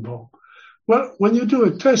first atom bomb. Well, when you do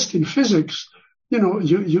a test in physics,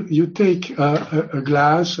 you take a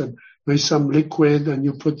glass and there's some liquid and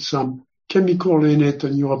you put some chemical in it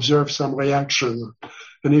and you observe some reaction.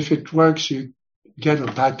 And if it works, you get a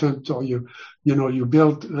patent or you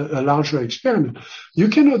build a larger experiment. You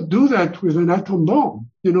cannot do that with an atom bomb.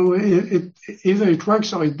 Either it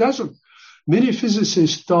works or it doesn't. Many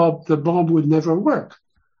physicists thought the bomb would never work.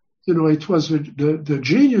 It was the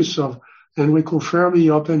genius of Enrico Fermi,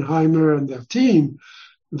 Oppenheimer, and their team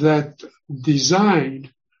that designed,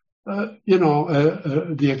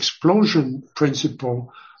 the explosion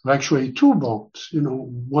principle of actually two bombs.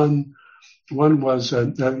 One was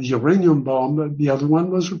a uranium bomb, the other one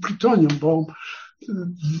was a plutonium bomb.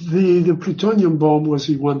 The plutonium bomb was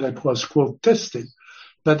the one that was, quote, tested.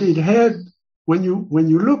 But it had, when you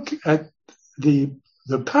look at the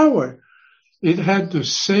power, it had the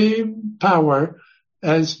same power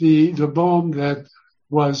as the bomb that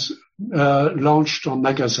was launched on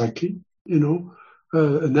Nagasaki,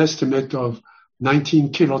 an estimate of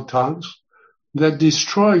 19 kilotons that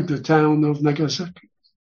destroyed the town of Nagasaki.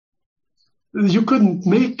 You couldn't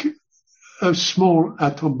make a small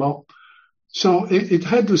atom bomb. So it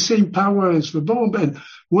had the same power as the bomb. And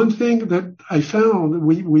one thing that I found,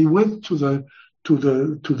 we went to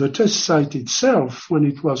the test site itself when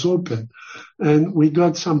it was open, and we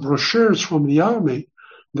got some brochures from the Army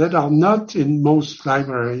that are not in most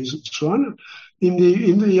libraries and so on. In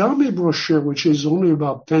the Army brochure, which is only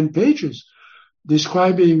about 10 pages,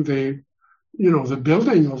 describing the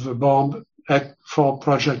building of the bomb for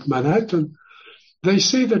Project Manhattan, they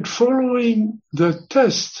say that following the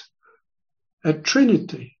test at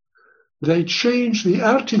Trinity, they changed the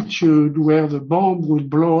altitude where the bomb would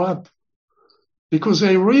blow up because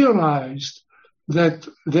they realized that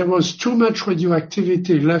there was too much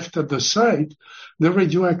radioactivity left at the site. The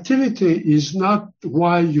radioactivity is not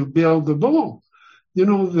why you build the bomb.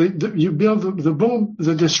 You build the bomb,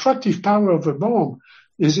 the destructive power of the bomb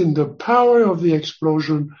is in the power of the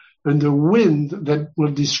explosion and the wind that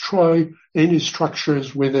will destroy any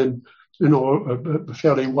structures within, a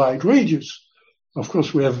fairly wide radius. Of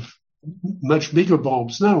course, we have much bigger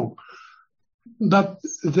bombs now, but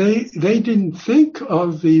they didn't think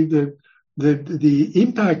of the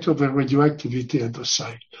impact of the radioactivity at the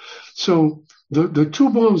site. So the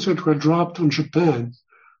two bombs that were dropped on Japan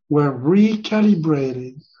were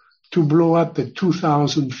recalibrated to blow up at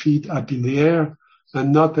 2,000 feet up in the air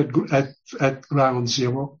and not at ground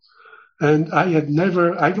zero. And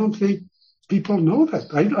I don't think people know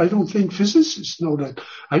that. I don't think physicists know that.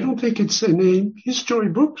 I don't think it's in the history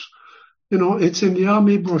books. It's in the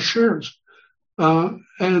Army brochures. And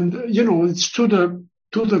it's to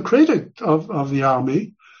the credit of the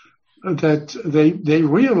Army that they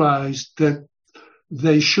realized that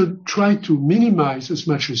they should try to minimize as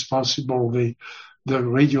much as possible the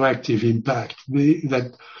radioactive impact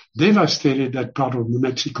that devastated that part of New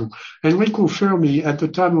Mexico. Enrico Fermi, at the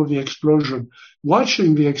time of the explosion,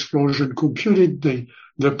 watching the explosion, computed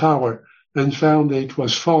the power and found that it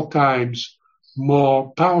was 4 times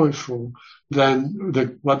more powerful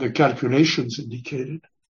than what the calculations indicated.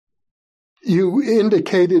 You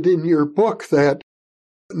indicated in your book that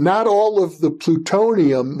not all of the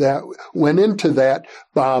plutonium that went into that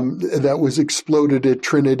bomb that was exploded at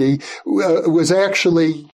Trinity was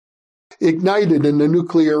actually ignited in a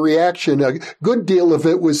nuclear reaction. A good deal of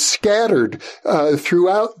it was scattered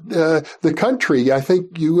throughout the country. I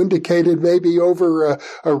think you indicated maybe over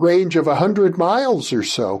a range of 100 miles or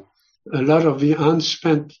so. A lot of the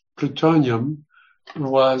unspent plutonium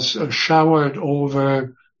was showered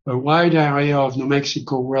over a wide area of New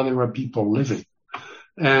Mexico where there were people living.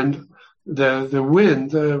 And the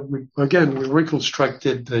wind, again, we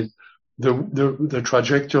reconstructed the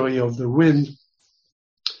trajectory of the wind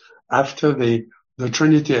after the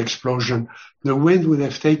Trinity explosion. The wind would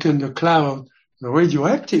have taken the cloud, the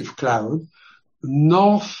radioactive cloud,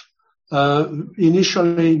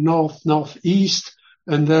 initially northeast,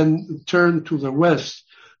 and then turned to the west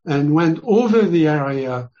and went over the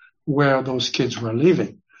area where those kids were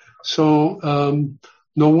living. So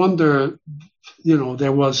no wonder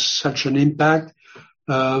there was such an impact.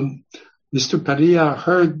 Mr. Padilla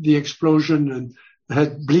heard the explosion and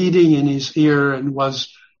had bleeding in his ear, and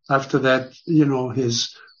was after that,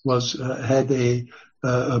 had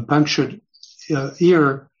a punctured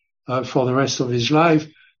ear for the rest of his life.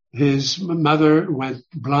 His mother went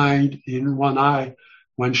blind in one eye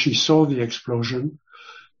when she saw the explosion,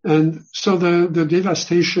 and so the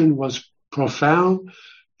devastation was profound.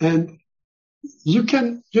 And you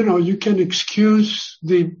can excuse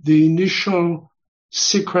the initial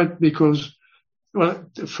secret because, well,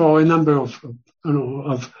 for a number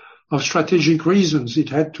of strategic reasons, it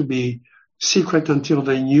had to be secret until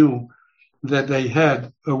they knew that they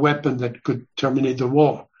had a weapon that could terminate the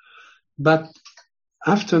war. But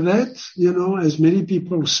after that, as many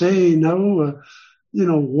people say now,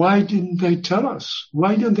 why didn't they tell us?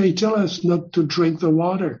 Why didn't they tell us not to drink the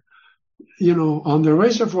water, on the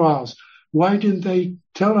reservoirs? Why didn't they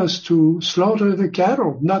tell us to slaughter the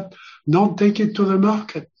cattle, not take it to the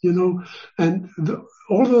market, And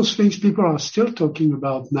all those things people are still talking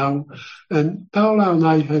about now. And Paola and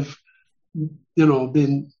I have,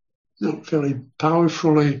 been very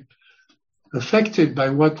powerfully affected by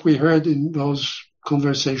what we heard in those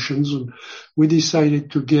conversations. And we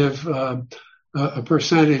decided to give a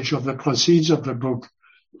percentage of the proceeds of the book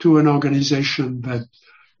to an organization that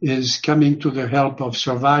is coming to the help of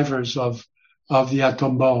survivors of the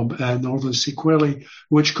atom bomb and all the sequelae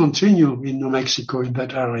which continue in New Mexico in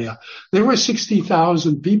that area. There were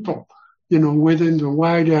 60,000 people, within the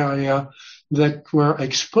wide area that were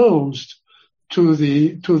exposed to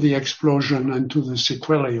the explosion and to the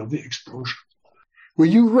sequelae of the explosion. Well,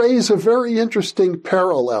 you raise a very interesting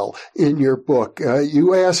parallel in your book.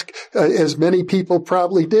 You ask, as many people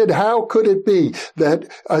probably did, how could it be that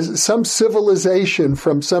some civilization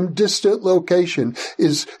from some distant location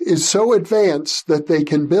is so advanced that they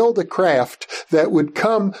can build a craft that would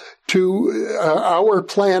come to our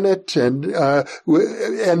planet and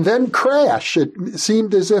then crash? It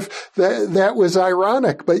seemed as if that was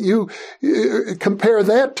ironic, but you compare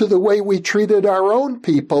that to the way we treated our own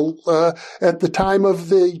people at the time of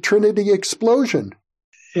the Trinity explosion.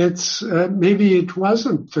 It's maybe it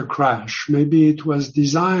wasn't a crash. Maybe it was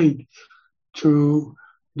designed to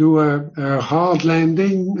do a hard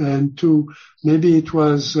landing, and maybe it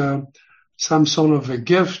was some sort of a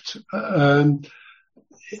gift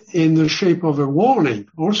in the shape of a warning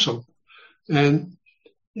also. And,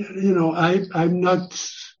 I'm not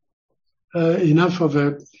enough of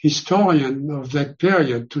a historian of that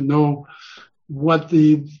period to know what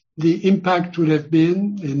the impact would have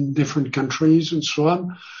been in different countries and so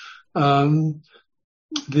on.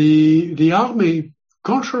 The army,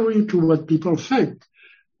 contrary to what people think,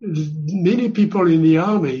 many people in the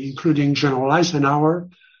army, including General Eisenhower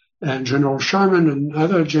and General Sherman and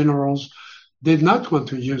other generals, did not want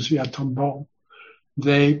to use the atom bomb.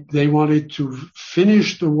 They wanted to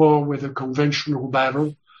finish the war with a conventional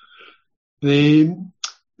battle. The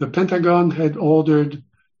Pentagon had ordered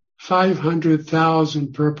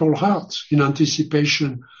 500,000 Purple Hearts in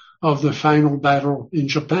anticipation of the final battle in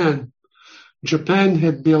Japan. Japan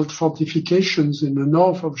had built fortifications in the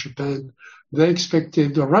north of Japan. They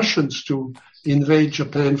expected the Russians to invade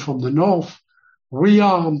Japan from the north,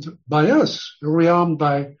 rearmed by us, rearmed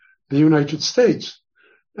by the United States.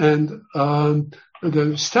 And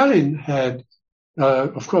the Stalin had,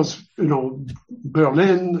 of course,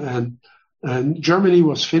 Berlin and Germany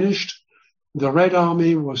was finished. The Red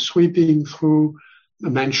Army was sweeping through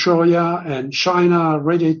Manchuria and China,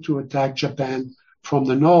 ready to attack Japan from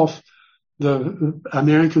the north. The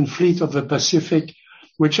American fleet of the Pacific,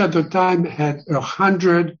 which at the time had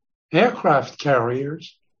 100 aircraft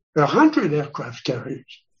carriers.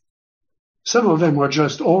 Some of them were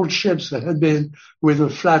just old ships that had been with a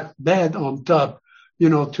flat bed on top,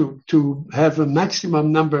 to have a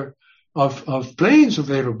maximum number of planes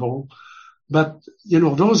available. But,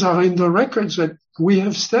 those are in the records that we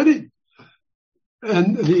have studied.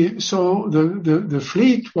 And so the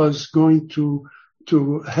fleet was going to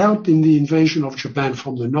help in the invasion of Japan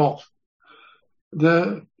from the north.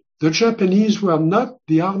 The Japanese were not,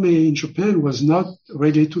 the army in Japan was not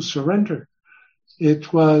ready to surrender.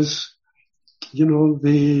 It was,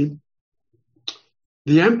 the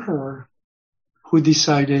emperor who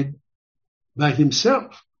decided by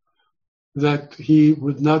himself that he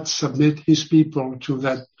would not submit his people to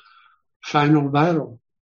that final battle,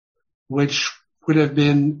 which would have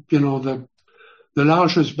been, the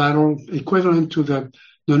largest battle equivalent to the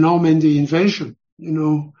Normandy invasion,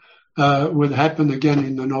 would happen again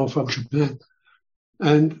in the north of Japan.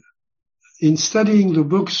 And in studying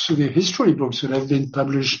the history books that have been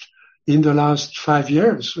published in the last 5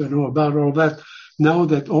 years, about all that, now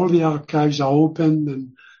that all the archives are open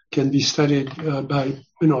and can be studied by,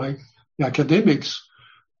 academics,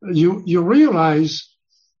 you realize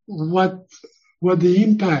what the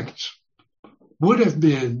impact would have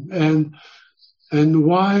been and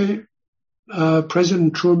why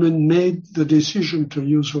President Truman made the decision to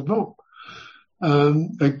use the bomb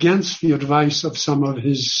against the advice of some of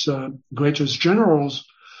his greatest generals.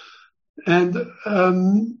 And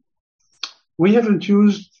we haven't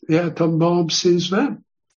used the atom bomb since then.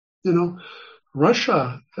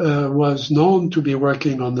 Russia was known to be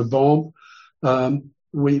working on the bomb.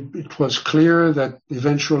 It was clear that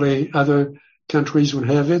eventually other countries would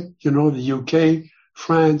have it. The UK,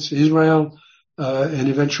 France, Israel, and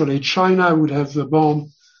eventually China would have the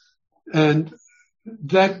bomb. And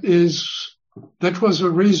that was a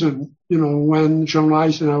reason, when John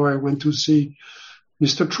Eisenhower went to see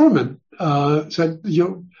Mr. Truman, said,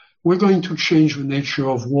 we're going to change the nature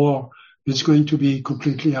of war. It's going to be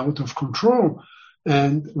completely out of control.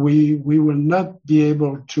 And we will not be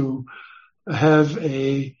able to have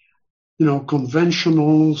a,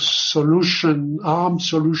 conventional solution, armed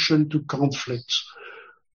solution to conflicts.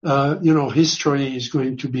 History is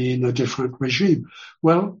going to be in a different regime.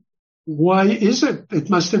 Well, why is it?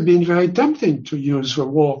 It must have been very tempting to use the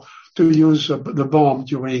bomb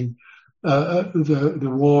during the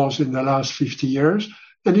wars in the last 50 years,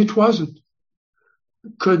 and it wasn't.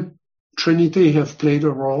 Could Trinity have played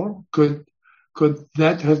a role? Could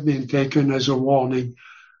that have been taken as a warning?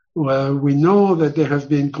 Well, we know that there have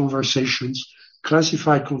been conversations,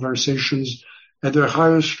 classified conversations at the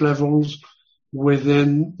highest levels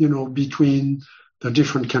within, between the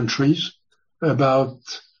different countries about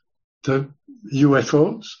the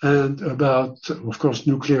UFOs and about, of course,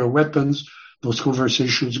 nuclear weapons. Those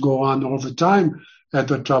conversations go on all the time at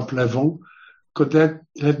the top level. Could that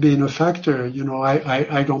have been a factor?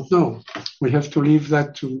 I don't know. We have to leave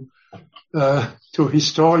that to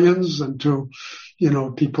historians and to,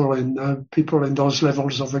 people in those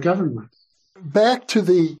levels of the government. Back to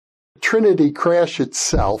the Trinity crash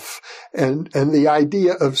itself and the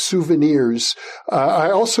idea of souvenirs. I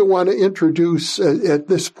also want to introduce at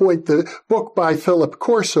this point the book by Philip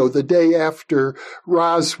Corso, The Day After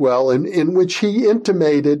Roswell, in which he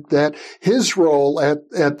intimated that his role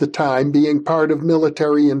at the time, being part of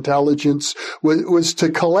military intelligence, was to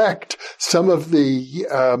collect some of the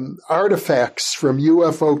artifacts from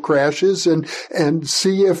UFO crashes and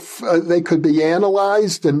see if they could be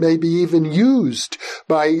analyzed and maybe even used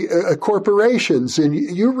by corporations. And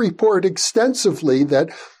you report extensively that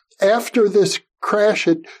after this crash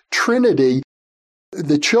at Trinity,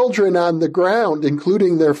 the children on the ground,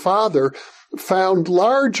 including their father, found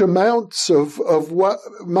large amounts of what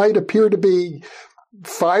might appear to be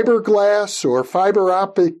fiberglass or fiber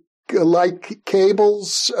optic like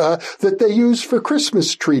cables that they use for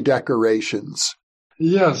Christmas tree decorations.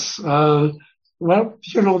 Yes. Well,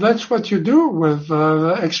 that's what you do with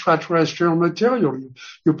extraterrestrial material.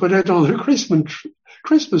 You put it on the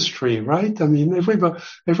Christmas tree, right? I mean,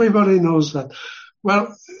 everybody knows that.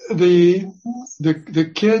 Well, the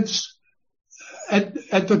kids,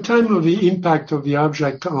 at the time of the impact of the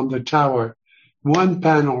object on the tower, one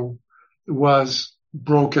panel was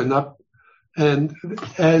broken up, and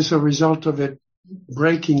as a result of it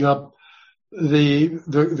breaking up,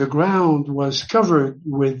 the ground was covered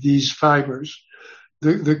with these fibers.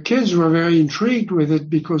 The kids were very intrigued with it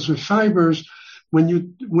because the fibers, when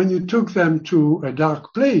you took them to a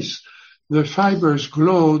dark place, the fibers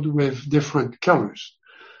glowed with different colors.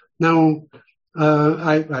 Now,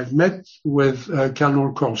 I've met with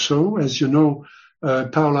Colonel Corso. As you know,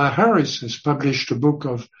 Paola Harris has published a book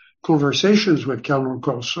of conversations with Colonel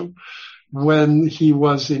Corso when he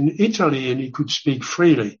was in Italy and he could speak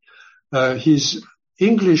freely. His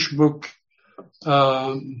English book,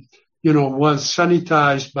 was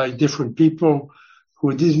sanitized by different people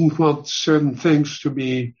who didn't want certain things to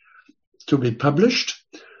be published.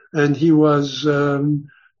 And he was,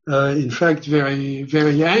 in fact, very,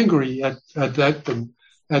 very angry at that and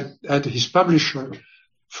at his publisher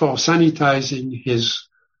for sanitizing his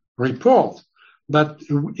report. But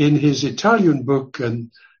in his Italian book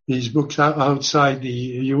and his books outside the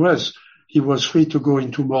US, he was free to go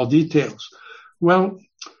into more details. Well,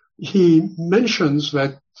 he mentions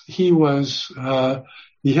that he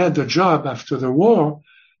had the job after the war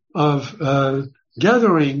of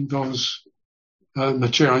gathering those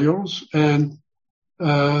materials and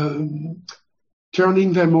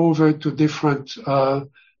turning them over to different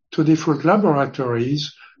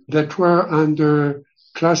laboratories that were under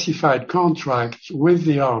classified contracts with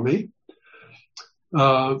the army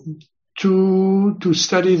to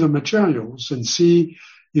study the materials and see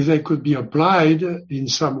if they could be applied in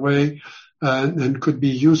some way and could be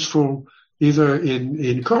useful either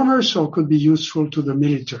in commerce or could be useful to the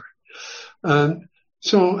military.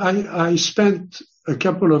 So I spent a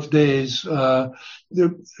couple of days when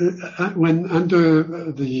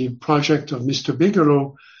under the project of Mr.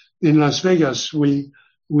 Bigelow in Las Vegas, we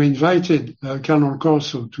invited Colonel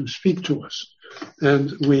Corso to speak to us,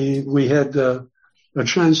 and we had a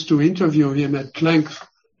chance to interview him at length.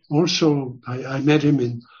 Also, I met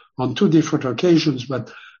him on two different occasions,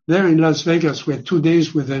 but there in Las Vegas, we had 2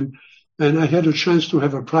 days with him, and I had a chance to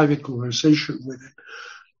have a private conversation with him.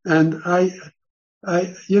 And I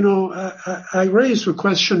raised the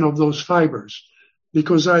question of those fibers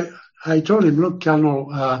because I told him, look,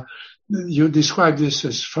 Colonel, you describe this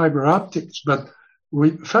as fiber optics, but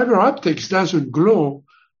fiber optics doesn't glow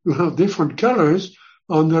different colors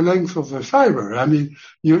on the length of the fiber. I mean,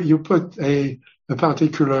 you put a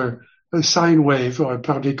particular sine wave or a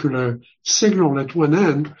particular signal at one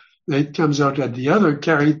end, it comes out at the other,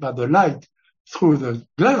 carried by the light through the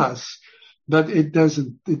glass, but it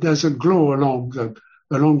doesn't glow along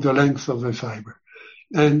the length of the fiber.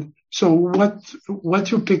 And so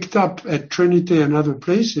what you picked up at Trinity and other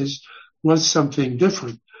places was something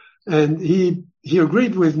different. And he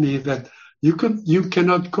agreed with me that you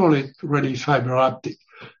cannot call it really fiber optic.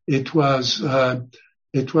 It was an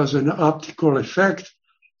optical effect.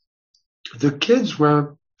 The kids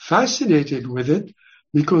were fascinated with it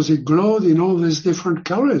because it glowed in all these different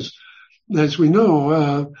colors. As we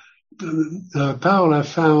know, Paola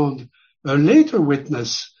found a later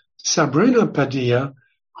witness, Sabrina Padilla,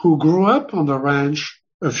 who grew up on the ranch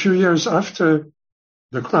a few years after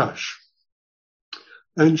the crash.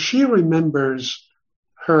 And she remembers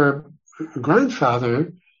her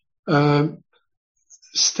grandfather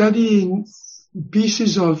studying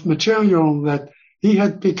pieces of material that he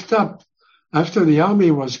had picked up after the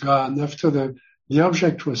army was gone, after the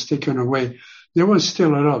object was taken away. There was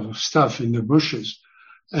still a lot of stuff in the bushes.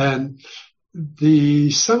 And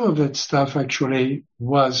some of that stuff actually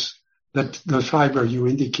was the fiber you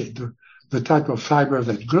indicate, the type of fiber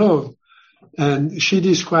that glowed. And she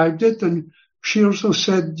described it, and she also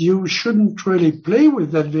said you shouldn't really play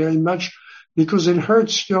with that very much because it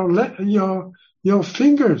hurts your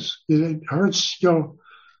fingers. It hurts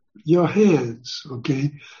your hands.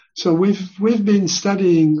 Okay. So we've been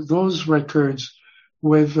studying those records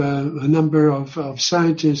with a number of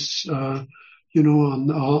scientists, on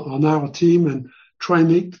our team, and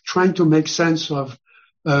trying to make sense of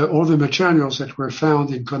all the materials that were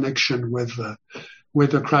found in connection with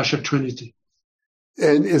the crash at Trinity.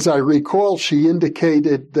 And as I recall, she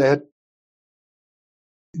indicated that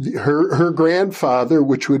her grandfather,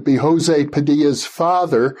 which would be Jose Padilla's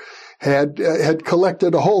father, had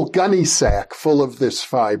collected a whole gunny sack full of this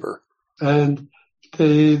fiber. And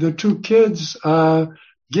the two kids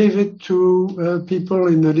gave it to people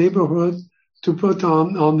in the neighborhood to put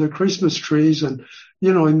on the Christmas trees. And,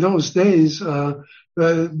 in those days,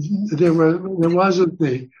 there wasn't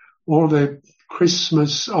all the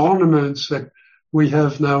Christmas ornaments that we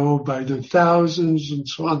have now by the thousands and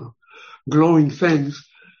so on, glowing things.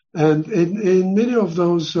 And in many of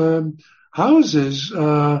those houses,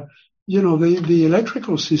 the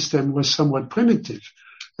electrical system was somewhat primitive.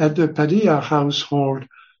 At the Padilla household,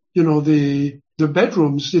 the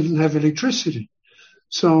bedrooms didn't have electricity.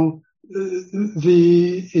 So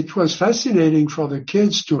it was fascinating for the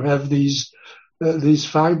kids to have these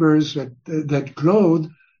fibers that glowed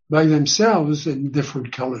by themselves in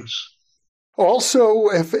different colors. Also,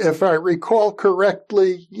 if I recall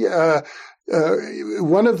correctly,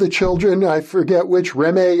 one of the children, I forget which,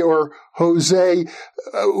 Reme or Jose,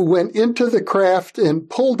 went into the craft and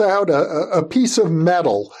pulled out a piece of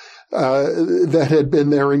metal that had been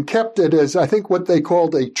there and kept it as, I think, what they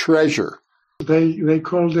called a treasure. They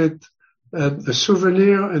called it a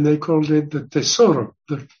souvenir, and they called it the tesoro,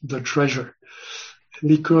 the treasure,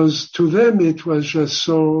 because to them it was just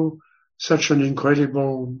such an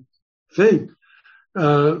incredible thing.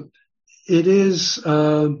 It is,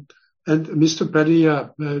 and Mr.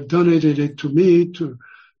 Padilla donated it to me to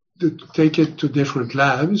take it to different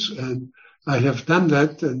labs, and I have done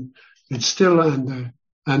that, and it's still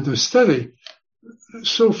under study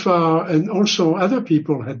so far. And also other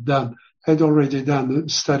people had already done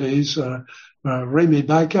studies. Remy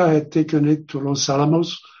Baca had taken it to Los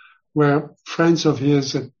Alamos, where friends of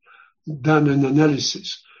his had done an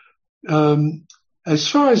analysis. As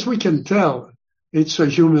far as we can tell, it's a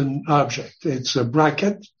human object. It's a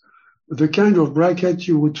bracket, the kind of bracket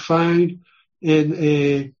you would find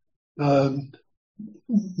in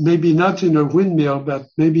maybe not in a windmill, but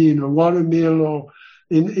maybe in a water mill or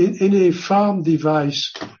in a farm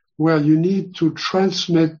device where you need to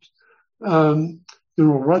transmit,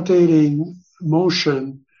 rotating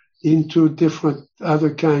motion into different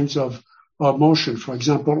other kinds of motion. For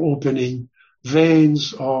example, opening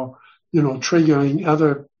veins or, triggering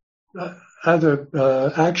other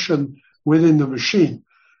action within the machine.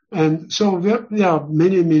 And so there are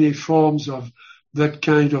many, many forms of that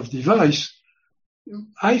kind of device.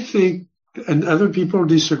 I think, and other people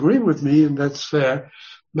disagree with me, and that's fair,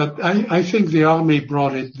 but I think the Army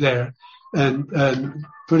brought it there and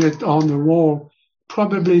put it on the wall,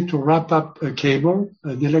 probably to wrap up a cable,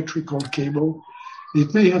 an electrical cable.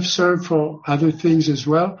 It may have served for other things as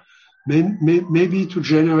well, maybe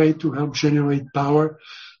to help generate power.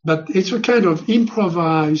 But it's a kind of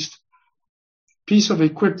improvised piece of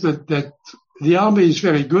equipment that the Army is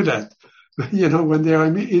very good at, when they are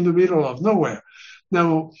in the middle of nowhere.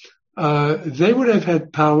 Now, they would have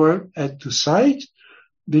had power at the site,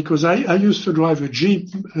 because I used to drive a Jeep,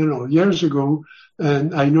 years ago,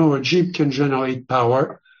 and I know a Jeep can generate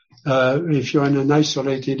power. If you're in an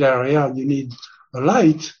isolated area and you need a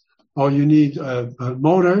light or you need a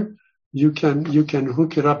motor, you can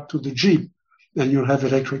hook it up to the Jeep and you'll have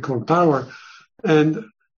electrical power. And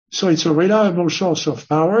so it's a reliable source of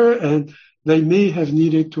power, and they may have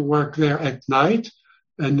needed to work there at night,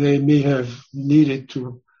 and they may have needed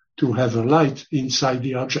to have a light inside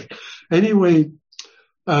the object. Anyway,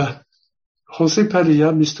 Jose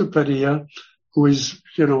Padilla, Mr. Padilla, who is,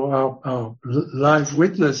 our live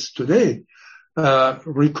witness today,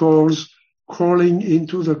 recalls crawling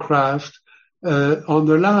into the craft on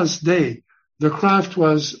the last day. The craft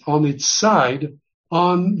was on its side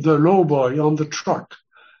on the lowboy, on the truck.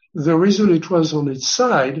 The reason it was on its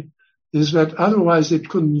side is that otherwise it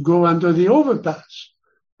couldn't go under the overpass,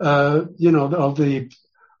 of the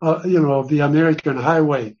American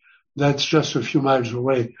highway that's just a few miles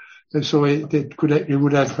away. And so it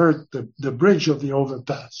would have hurt the bridge of the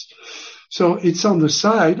overpass. So it's on the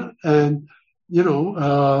side, and,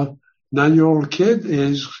 9-year-old kid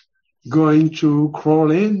is going to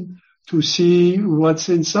crawl in to see what's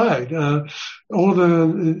inside. All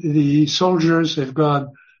the soldiers have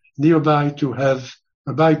gone nearby to have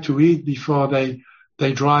a bite to eat before they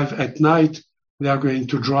drive at night. They are going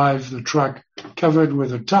to drive the truck covered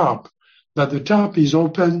with a tarp, but the tarp is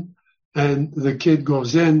open, and the kid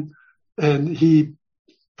goes in and he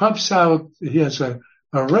pops out. He has a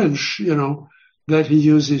wrench, that he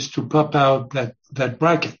uses to pop out that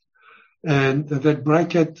bracket. And that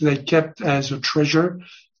bracket they kept as a treasure.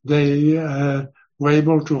 They were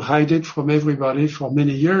able to hide it from everybody for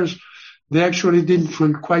many years. They actually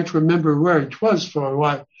didn't quite remember where it was for a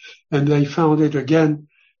while, and they found it again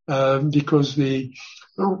because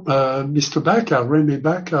Mr. Baca, Remy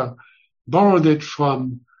Baca, borrowed it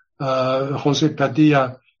from Jose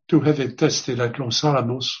Padilla to have it tested at Los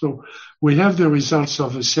Alamos. So we have the results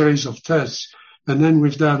of a series of tests, and then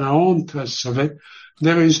we've done our own tests of it.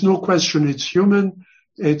 There is no question it's human.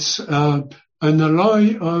 It's an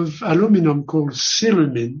alloy of aluminum called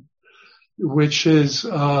silymin, which is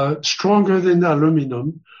stronger than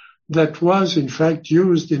aluminum, that was in fact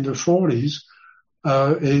used in the 40s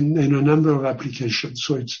in a number of applications.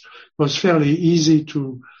 So it was fairly easy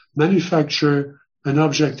to manufacture an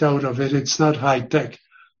object out of it. It's not high tech.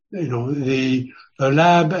 You know, a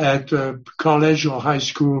lab at a college or high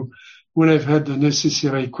school would have had the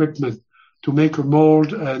necessary equipment to make a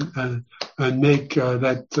mold and make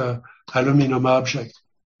that aluminum object.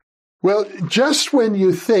 Well, just when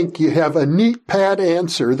you think you have a neat, pat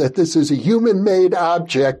answer that this is a human-made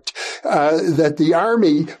object that the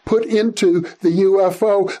Army put into the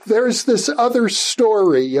UFO, there's this other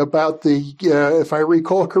story about if I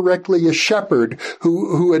recall correctly, a shepherd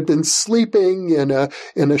who had been sleeping in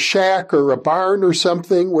a shack or a barn or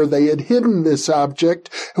something where they had hidden this object,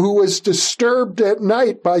 who was disturbed at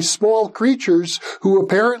night by small creatures who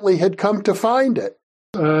apparently had come to find it.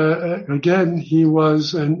 Again, he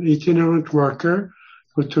was an itinerant worker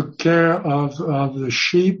who took care of the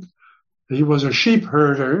sheep. He was a sheep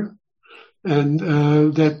herder, and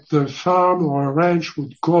that the farm or ranch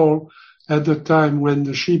would call at the time when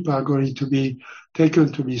the sheep are going to be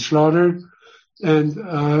taken to be slaughtered.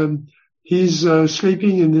 And he's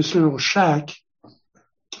sleeping in this little shack,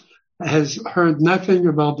 has heard nothing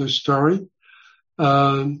about the story.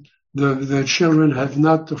 The children have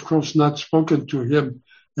not, of course, not spoken to him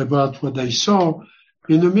about what they saw.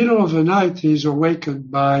 In the middle of the night, he's awakened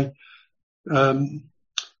by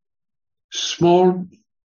small,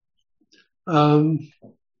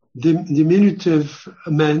 diminutive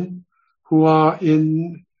men who are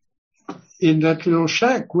in that little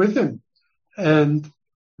shack with him. And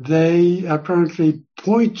they apparently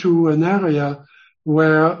point to an area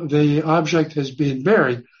where the object has been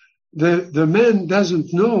buried. The man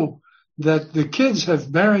doesn't know that the kids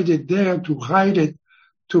have buried it there to hide it,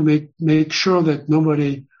 to make sure that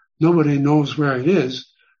nobody knows where it is,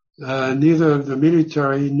 neither the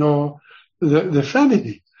military nor the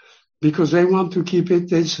family, because they want to keep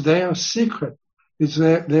it. It's their secret. It's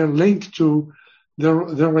their link to the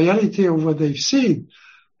reality of what they've seen.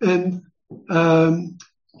 And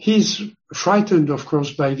he's frightened, of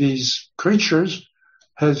course, by these creatures,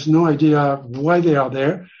 has no idea why they are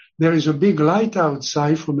there. There is a big light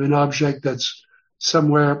outside from an object that's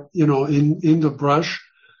somewhere, in the brush.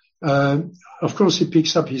 Of course, he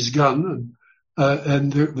picks up his gun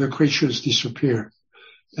and the creatures disappear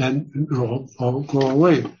and go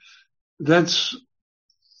away. That's,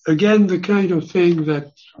 again, the kind of thing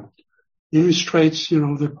that illustrates,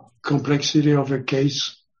 the complexity of a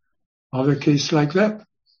case like that.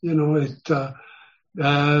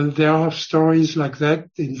 There are stories like that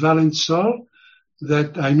in Valensole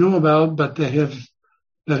that I know about, but that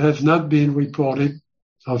have not been reported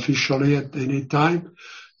officially at any time,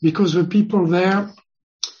 because the people there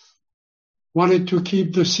wanted to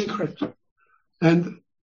keep the secret. And,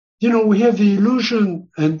 we have the illusion,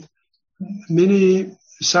 and many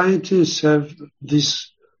scientists have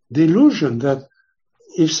this delusion that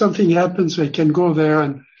if something happens, they can go there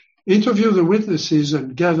and interview the witnesses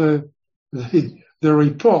and gather the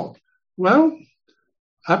report. Well,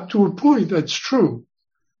 up to a point, that's true.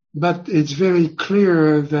 But it's very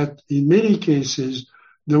clear that in many cases,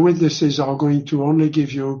 the witnesses are going to only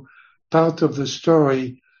give you part of the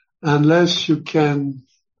story unless you can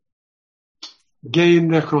gain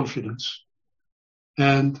their confidence.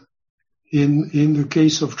 And in the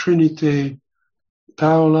case of Trinité,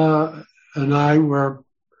 Paola and I were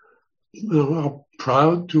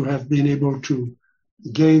proud to have been able to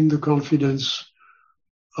gain the confidence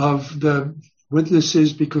of the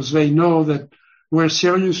witnesses, because they know that we're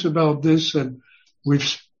serious about this, and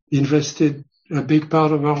we've invested a big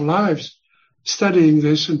part of our lives studying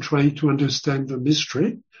this and trying to understand the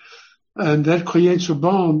mystery. And that creates a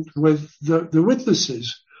bond with the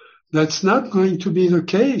witnesses. That's not going to be the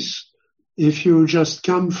case if you just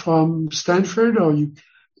come from Stanford or you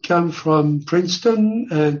come from Princeton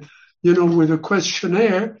and, with a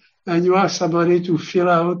questionnaire, and you ask somebody to fill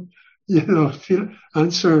out,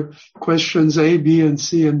 answer questions A, B, and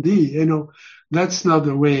C, and D. That's not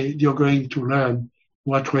the way you're going to learn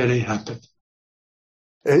what really happened.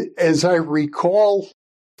 As I recall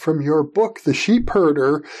from your book, the sheep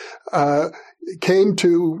herder came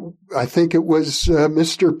to, I think it was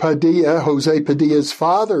Mr. Padilla, Jose Padilla's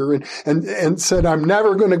father, and said, "I'm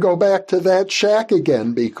never going to go back to that shack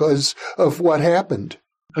again because of what happened."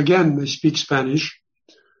 Again, they speak Spanish.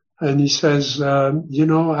 And he says,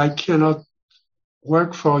 I cannot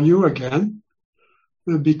work for you again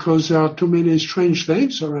because there are too many strange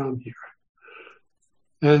things around here.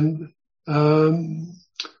 And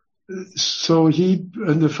so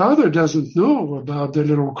and the father doesn't know about the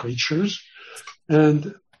little creatures.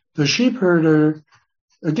 And the sheep herder,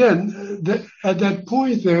 again, at that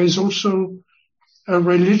point, there is also a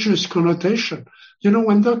religious connotation. You know,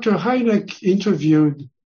 when Dr. Hynek interviewed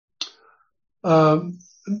Officer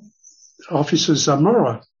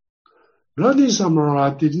Zamora, Bloody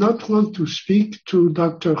Zamora did not want to speak to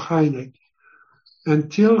Dr. Hynek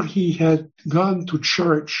until he had gone to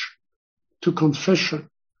church, to confession,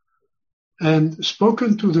 and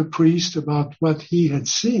spoken to the priest about what he had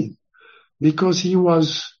seen, because he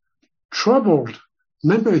was troubled.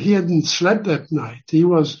 Remember, he hadn't slept that night. He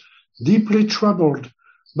was deeply troubled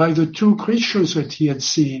by the two creatures that he had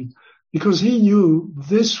seen, because he knew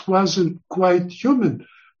this wasn't quite human.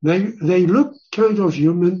 They looked kind of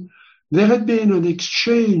human. There had been an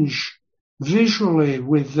exchange visually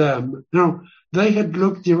with them. Now, they had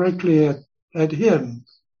looked directly at him.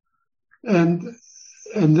 And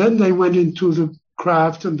then they went into the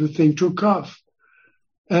craft and the thing took off.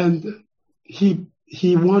 And he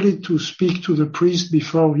wanted to speak to the priest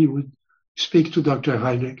before he would speak to Dr.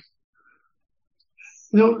 Hynek.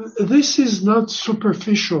 No, this is not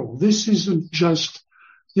superficial. This isn't just,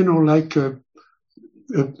 like an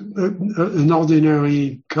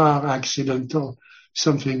ordinary car accident or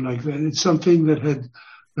something like that. It's something that had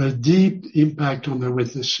a deep impact on the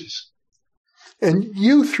witnesses. And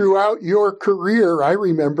you, throughout your career, I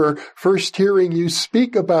remember first hearing you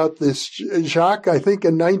speak about this, Jacques, I think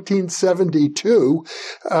in 1972.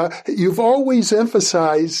 You've always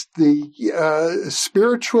emphasized the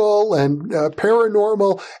spiritual and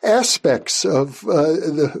paranormal aspects of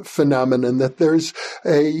the phenomenon, that there's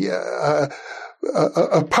a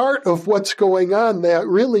part of what's going on that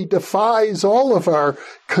really defies all of our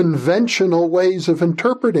conventional ways of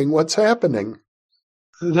interpreting what's happening.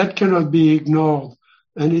 That cannot be ignored,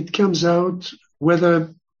 and it comes out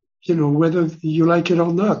whether you like it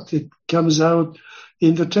or not. It comes out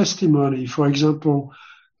in the testimony. For example,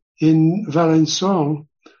 in Valençon,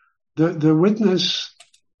 the witness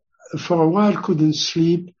for a while couldn't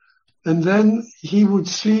sleep, and then he would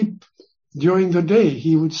sleep during the day.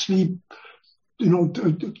 He would sleep,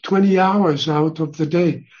 20 hours out of the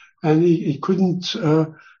day, and he couldn't.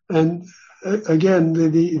 And again,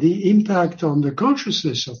 the impact on the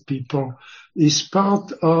consciousness of people is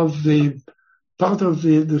part of the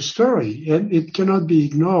story, and it cannot be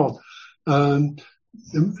ignored. Both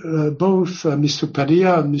Mr.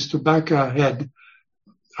 Padilla and Mr. Baca had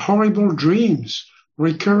horrible dreams,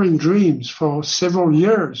 recurring dreams for several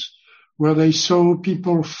years, where they saw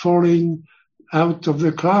people falling out of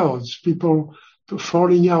the clouds, people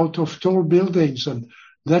falling out of tall buildings, and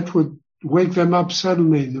that would wake them up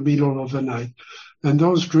suddenly in the middle of the night. And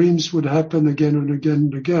those dreams would happen again and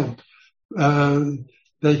again and again.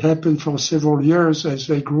 They happened for several years as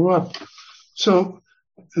they grew up. So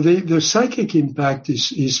the psychic impact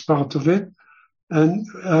is part of it. And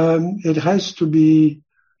it has to be,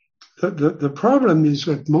 the problem is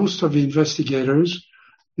that most of the investigators,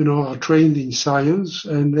 are trained in science,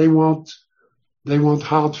 and they want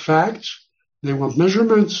hard facts, they want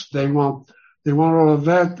measurements, they want all of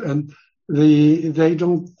that, and they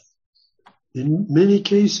don't, in many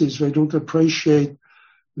cases, they don't appreciate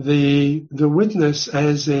the witness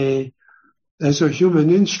as a human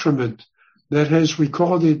instrument that has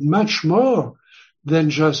recorded much more than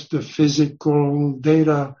just the physical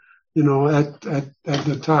data, at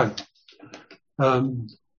the time.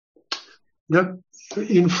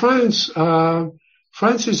 In France,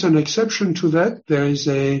 France is an exception to that. There is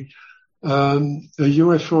a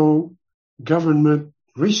UFO government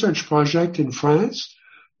research project in France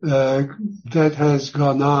that has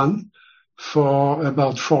gone on for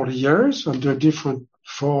about 40 years under different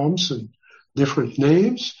forms and different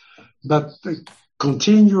names, but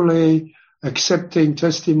continually accepting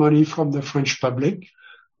testimony from the French public.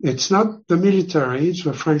 It's not the military, it's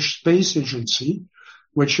the French Space Agency,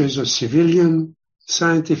 which is a civilian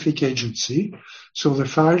scientific agency. So the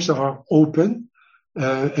files are open,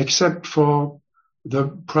 except for the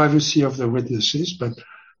privacy of the witnesses, but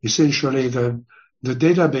essentially the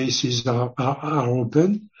databases are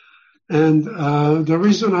open. And the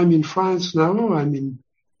reason I'm in France now, I'm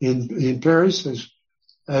in Paris,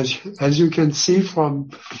 as you can see from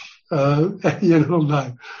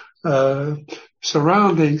my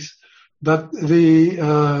surroundings. But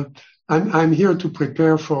I'm here to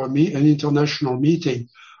prepare for an international meeting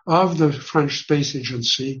of the French Space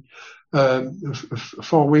Agency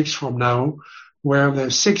 4 weeks from now, where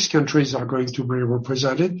the 6 countries are going to be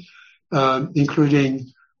represented,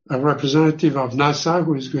 including a representative of NASA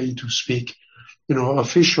who is going to speak,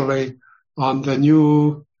 officially on the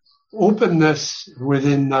new openness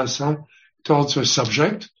within NASA towards the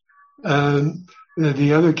subject.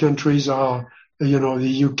 The other countries are,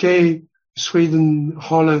 the UK, Sweden,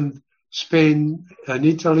 Holland, Spain, and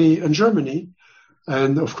Italy, and Germany,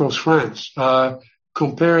 and of course France.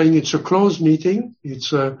 Comparing, it's a closed meeting.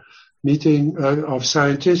 It's a meeting of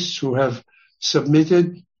scientists who have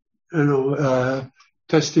submitted,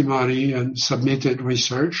 testimony and submitted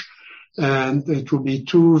research, and it will be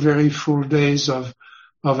 2 very full days of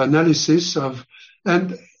analysis of.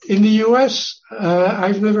 And in the US,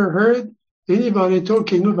 I've never heard anybody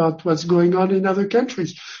talking about what's going on in other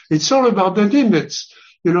countries. It's all about the Nimitz,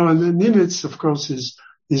 and the Nimitz, of course, is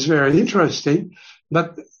very interesting.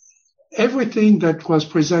 But everything that was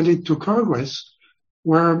presented to Congress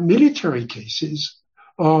were military cases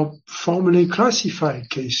or formally classified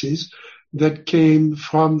cases that came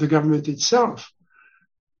from the government itself.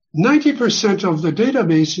 90% of the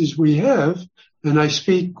databases we have, and I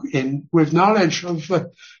speak with knowledge of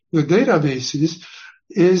the databases,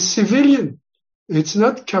 is civilian. It's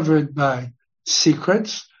not covered by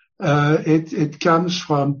secrets. It comes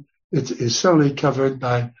from, it is certainly covered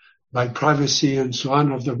by privacy and so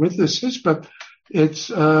on of the witnesses, but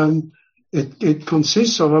it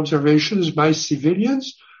consists of observations by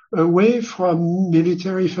civilians away from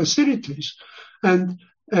military facilities. And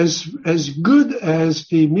as good as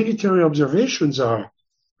the military observations are,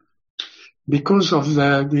 because of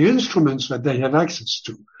the instruments that they have access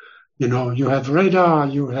to, you have radar,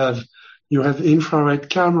 you have infrared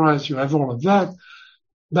cameras, you have all of that,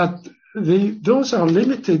 but those are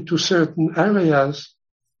limited to certain areas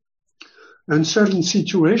and certain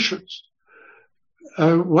situations.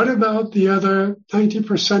 What about the other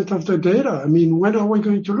 90% of the data? I mean, when are we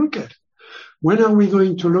going to look at it? When are we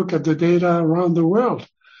going to look at the data around the world?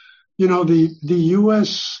 The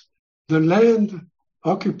US, the land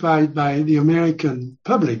occupied by the American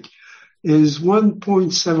public is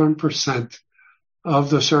 1.7% of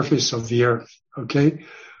the surface of the earth. Okay.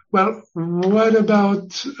 Well, what about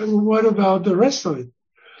the rest of it?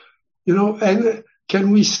 And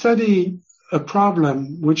can we study a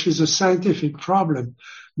problem, which is a scientific problem,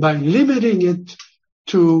 by limiting it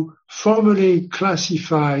to formally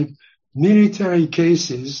classified military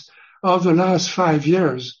cases of the last 5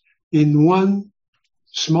 years in one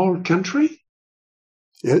small country?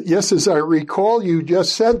 Yes, as I recall, you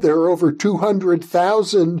just said there are over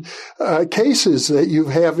 200,000 cases that you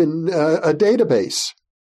have in a database.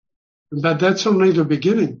 But that's only the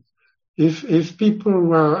beginning. If people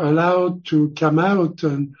were allowed to come out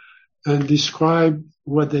and describe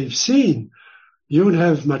what they've seen, you would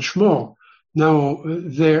have much more. Now,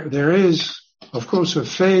 there is, of course, a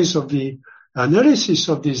phase of the analysis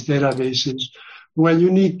of these databases where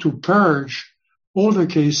you need to purge all the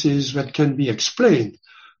cases that can be explained.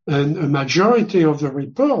 And a majority of the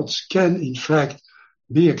reports can, in fact,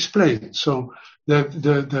 be explained. So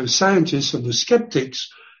the scientists and the skeptics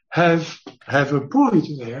have a point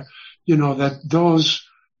there, that those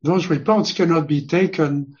reports cannot be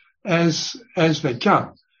taken as they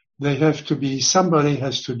come. They have to be, somebody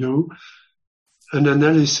has to do an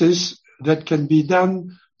analysis that can be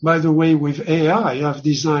done, by the way, with AI. I've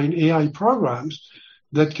designed AI programs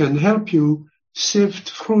that can help you sift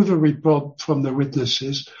through the report from the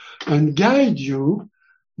witnesses and guide you.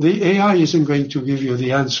 The AI isn't going to give you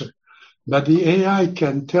the answer, but the AI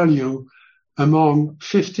can tell you among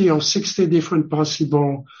 50 or 60 different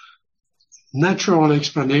possible natural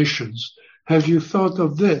explanations. Have you thought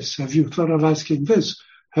of this? Have you thought of asking this?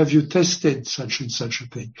 Have you tested such and such a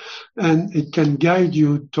thing? And it can guide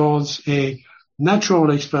you towards a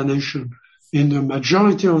natural explanation in the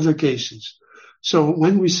majority of the cases. So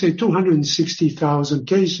when we say 260,000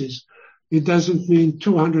 cases, it doesn't mean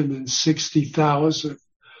 260,000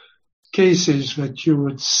 cases that you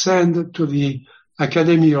would send to the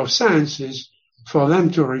Academy of Sciences for them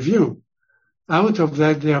to review. Out of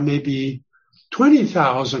that, there may be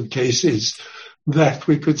 20,000 cases that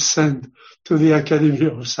we could send to the Academy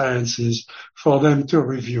of Sciences for them to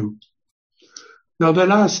review. Now, the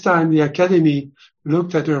last time the Academy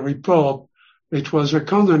looked at a report, it was a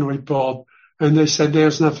Condon report, and they said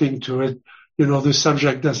there's nothing to it. The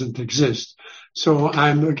subject doesn't exist. So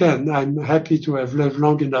I'm happy to have lived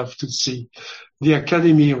long enough to see the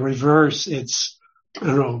Academy reverse its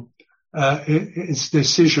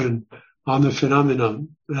decision on the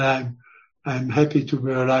phenomenon. I'm happy to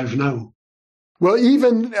be alive now. Well,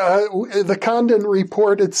 even the Condon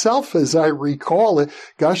report itself, as I recall it,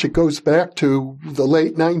 it goes back to the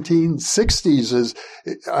late 1960s,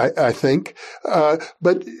 I think.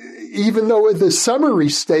 But even though the summary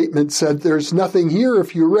statement said there's nothing here,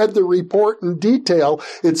 if you read the report in detail,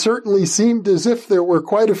 it certainly seemed as if there were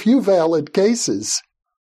quite a few valid cases.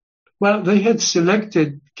 Well, they had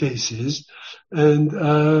selected cases, and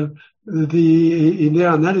in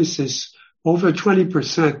their analysis, over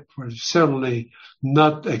 20% were certainly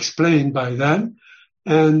not explained by them.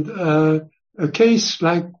 And a case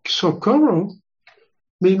like Socorro,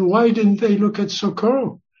 I mean, why didn't they look at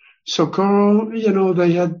Socorro? Socorro,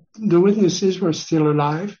 the witnesses were still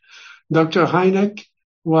alive. Dr. Hynek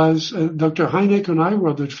and I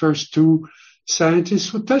were the first two scientists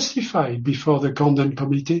who testified before the Condon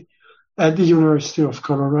Committee at the University of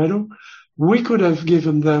Colorado. We could have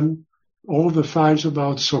given them all the files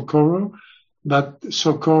about Socorro, but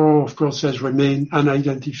Socorro, of course, has remained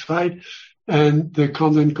unidentified, and the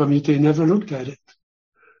Condon Committee never looked at it.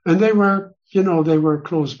 And they were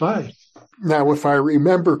close by. Now, if I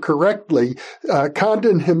remember correctly,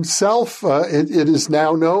 Condon himself, it is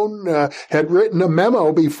now known, had written a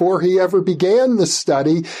memo before he ever began the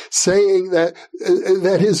study saying that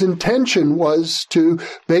his intention was to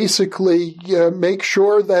basically make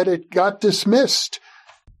sure that it got dismissed.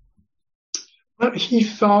 But he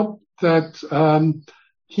thought that that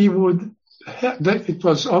it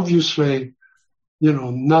was obviously,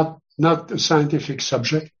 not a scientific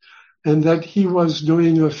subject, and that he was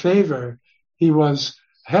doing a favor. He was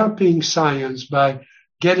helping science by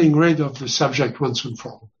getting rid of the subject once and for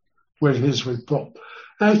all with his report.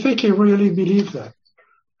 And I think he really believed that.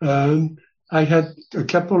 I had a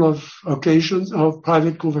couple of occasions of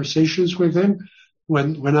private conversations with him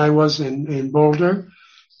when I was in Boulder,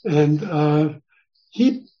 and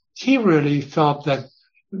he really thought that,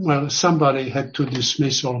 well, somebody had to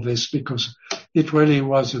dismiss all this because it really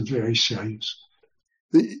wasn't very serious.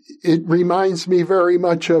 It reminds me very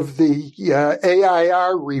much of the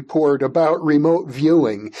AIR report about remote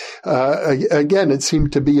viewing. Again, it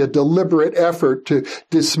seemed to be a deliberate effort to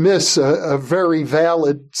dismiss a very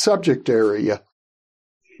valid subject area.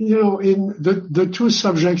 In the two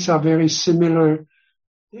subjects are very similar.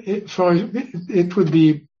 It would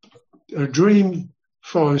be a dream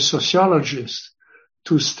for a sociologist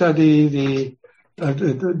to study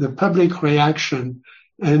the public reaction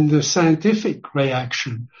and the scientific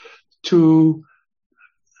reaction to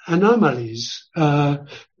anomalies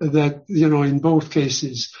that, in both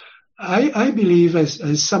cases. I believe,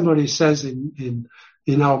 as somebody says in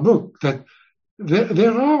our book, that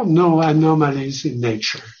there are no anomalies in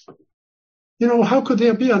nature. How could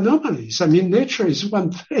there be anomalies? I mean, nature is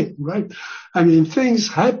one thing, right? I mean, things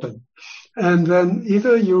happen. And then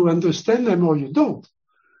either you understand them or you don't.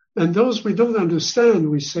 And those we don't understand,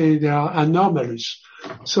 we say they are anomalies.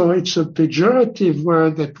 So it's a pejorative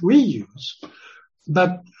word that we use.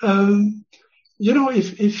 But,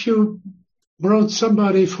 if you brought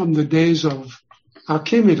somebody from the days of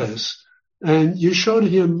Archimedes and you showed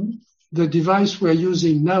him the device we're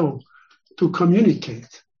using now to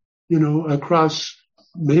communicate, across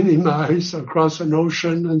many miles, across an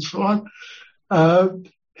ocean and so on,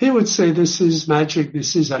 he would say, this is magic,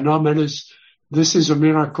 this is anomalous, this is a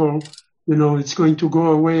miracle, it's going to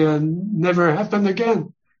go away and never happen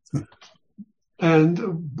again.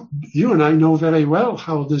 And you and I know very well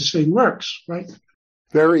how this thing works, right?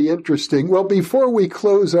 Very interesting. Well, before we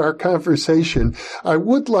close our conversation, I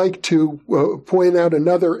would like to point out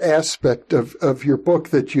another aspect of your book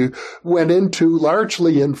that you went into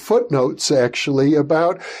largely in footnotes, actually,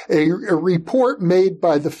 about a report made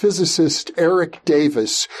by the physicist Eric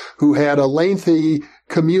Davis, who had a lengthy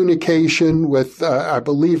communication with, I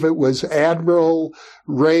believe it was Admiral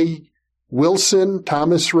Ray Wilson,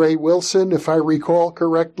 Thomas Ray Wilson, if I recall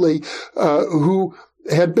correctly, who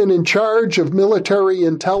had been in charge of military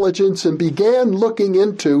intelligence and began looking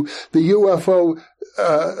into the UFO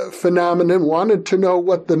phenomenon, wanted to know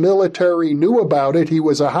what the military knew about it. He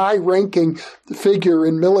was a high-ranking figure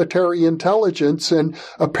in military intelligence, and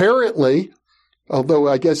apparently, although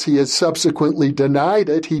I guess he has subsequently denied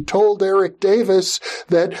it, he told Eric Davis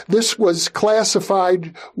that this was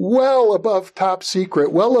classified well above top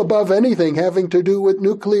secret, well above anything having to do with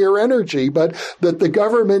nuclear energy, but that the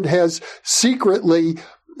government has secretly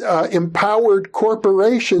empowered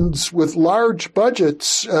corporations with large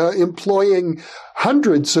budgets, employing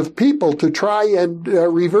hundreds of people to try and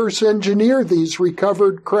reverse engineer these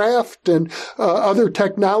recovered craft and other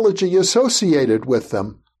technology associated with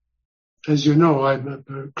them. As you know, I'm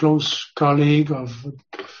a close colleague of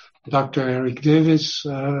Dr. Eric Davis.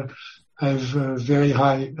 have very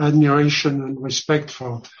high admiration and respect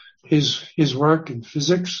for his work in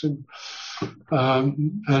physics and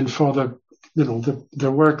for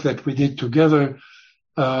the work that we did together,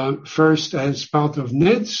 first as part of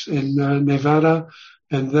NIDS in Nevada,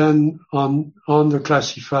 and then on the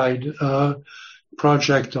classified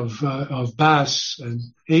project of BASS and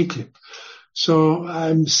ATIP. So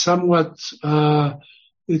I'm somewhat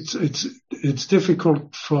it's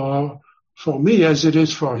difficult for me, as it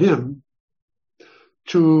is for him,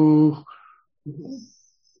 to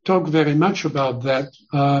talk very much about that.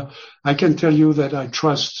 I can tell you that I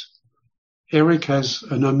trust Eric has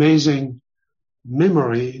an amazing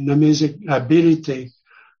memory, an amazing ability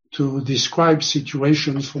to describe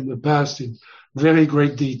situations from the past in very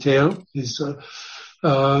great detail.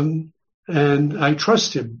 And I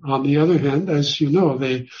trust him. On the other hand, as you know,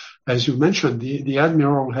 as you mentioned, the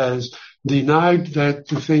Admiral has denied that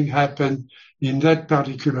the thing happened in that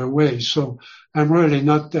particular way. So I'm really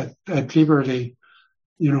not at liberty,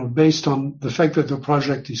 based on the fact that the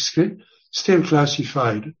project is still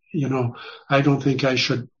classified. I don't think I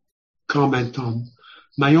should comment on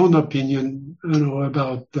my own opinion,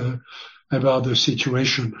 about the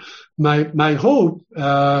situation. My hope,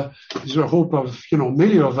 is the hope of,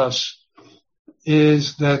 many of us,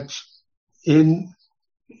 is that in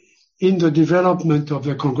the development of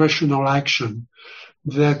the congressional action,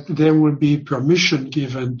 that there will be permission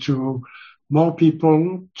given to more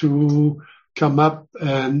people to come up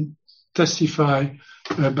and testify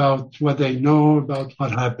about what they know, about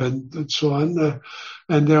what happened, and so on.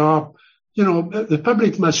 And there are, the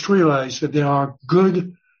public must realize that there are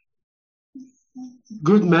good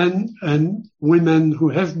men and women who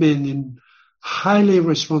have been in highly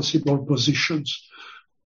responsible positions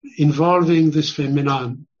involving this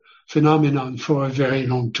phenomenon for a very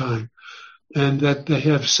long time, and that they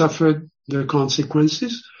have suffered the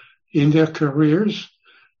consequences in their careers.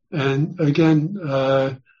 And again,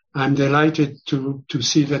 I'm delighted to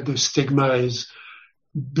see that the stigma is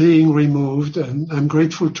being removed, and I'm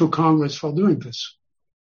grateful to Congress for doing this.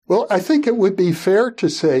 Well, I think it would be fair to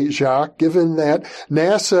say, Jacques, given that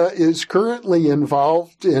NASA is currently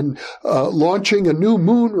involved in launching a new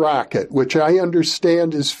moon rocket, which I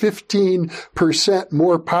understand is 15%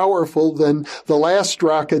 more powerful than the last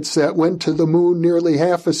rockets that went to the moon nearly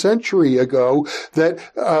half a century ago, that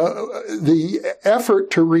the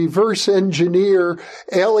effort to reverse engineer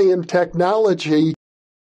alien technology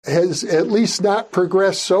has at least not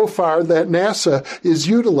progressed so far that NASA is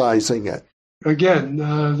utilizing it. Again,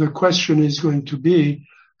 the question is going to be,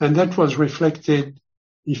 and that was reflected,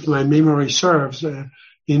 if my memory serves,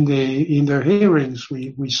 in the hearings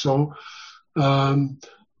we saw,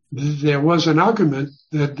 there was an argument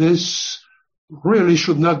that this really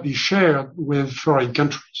should not be shared with foreign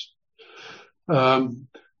countries,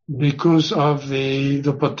 because of the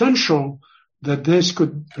potential that this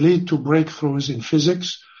could lead to breakthroughs in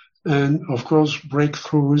physics and, of course,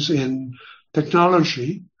 breakthroughs in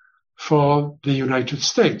technology for the United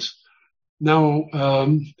States. Now,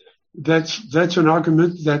 that's an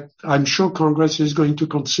argument that I'm sure Congress is going to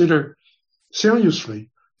consider seriously.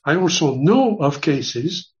 I also know of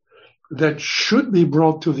cases that should be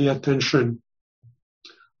brought to the attention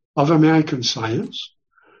of American science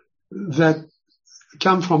that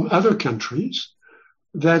come from other countries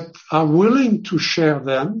that are willing to share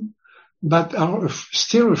them, but are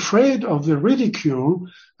still afraid of the ridicule,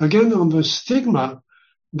 again, on the stigma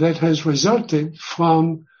that has resulted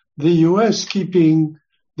from the U.S. keeping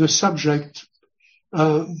the subject,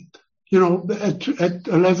 at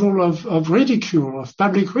a level of ridicule, of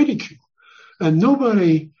public ridicule. And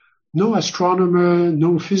no astronomer,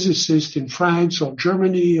 no physicist in France or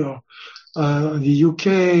Germany or the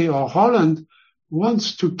UK or Holland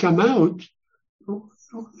wants to come out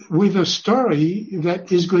with a story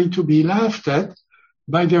that is going to be laughed at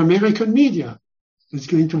by the American media. It's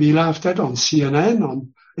going to be laughed at on CNN,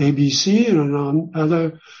 on ABC, and on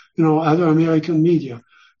other American media.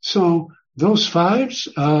 So those files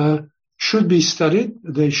should be studied.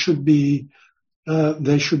 They should be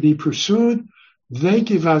pursued. They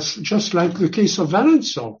give us, just like the case of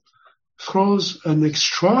Valençol, throws an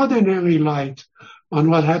extraordinary light on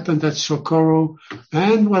what happened at Socorro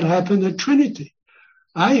and what happened at Trinity.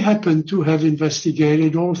 I happen to have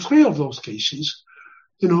investigated all three of those cases.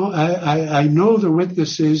 I know the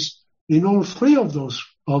witnesses in all three of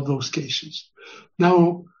those cases.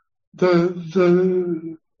 Now,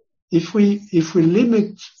 if we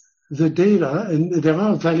limit the data, and there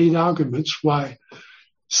are valid arguments why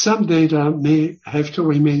some data may have to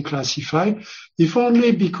remain classified, if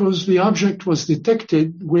only because the object was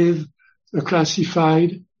detected with a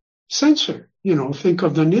classified sensor. think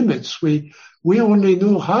of the Nimitz. We only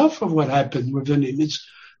know half of what happened with the Nimitz.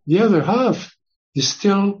 The other half is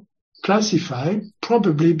still classified,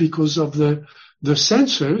 probably because of the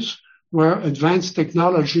sensors were advanced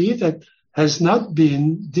technology that has not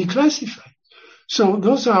been declassified. So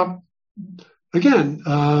those are, again,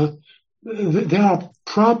 there are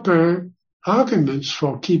proper arguments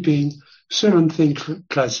for keeping certain things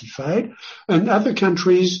classified, and other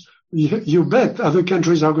countries, you bet other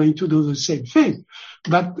countries are going to do the same thing.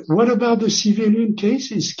 But what about the civilian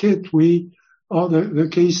cases? Can't we, or the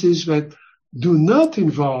cases that do not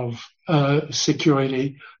involve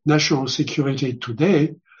security, national security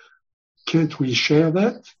today, can't we share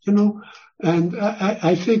that, And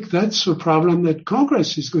I think that's a problem that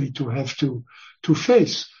Congress is going to have to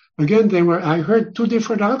face. Again, I heard two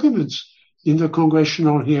different arguments in the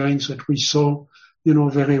congressional hearings that we saw,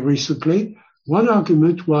 very recently. One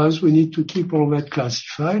argument was we need to keep all that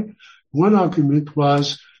classified. One argument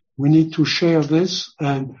was we need to share this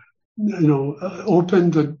and, open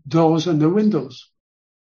the doors and the windows.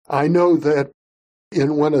 I know that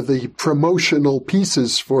in one of the promotional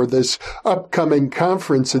pieces for this upcoming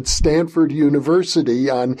conference at Stanford University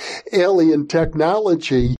on alien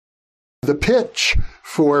technology, the pitch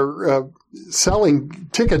for selling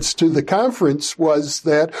tickets to the conference was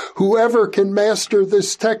that whoever can master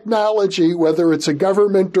this technology, whether it's a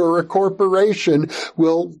government or a corporation,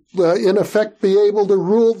 will in effect be able to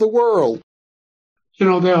rule the world. There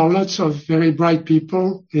are lots of very bright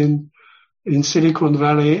people in Silicon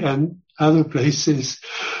Valley and other places,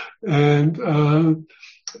 and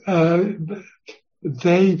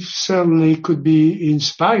they certainly could be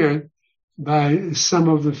inspired by some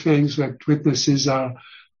of the things that witnesses are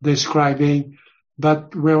describing,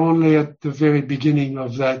 but we're only at the very beginning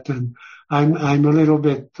of that, and I'm a little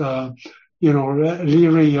bit,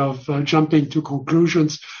 leery of jumping to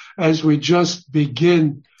conclusions as we just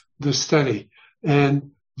begin the study.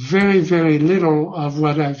 And very, very little of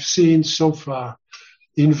what I've seen so far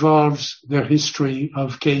involves the history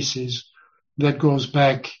of cases that goes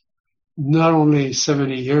back not only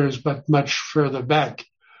 70 years, but much further back.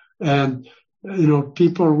 And,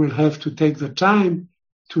 people will have to take the time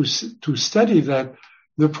to study that.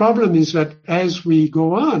 The problem is that as we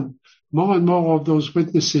go on, more and more of those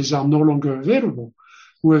witnesses are no longer available.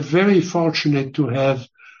 We're very fortunate to have,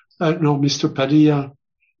 Mr. Padilla,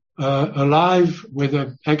 alive with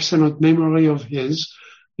an excellent memory of his,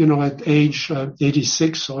 at age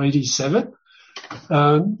 86 or 87.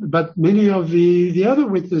 But many of the other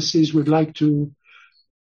witnesses we'd like to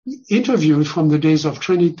interview from the days of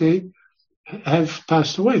Trinity have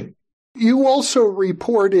passed away. You also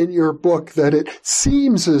report in your book that it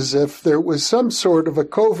seems as if there was some sort of a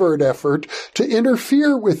covert effort to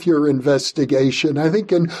interfere with your investigation. I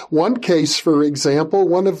think in one case, for example,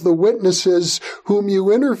 one of the witnesses whom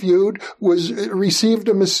you interviewed received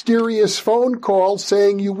a mysterious phone call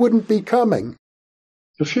saying you wouldn't be coming.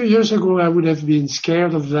 A few years ago, I would have been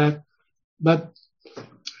scared of that, but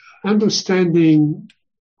understanding,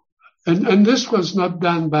 and this was not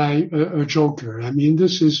done by a joker. I mean,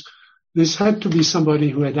 this had to be somebody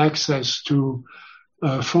who had access to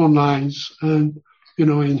phone lines and,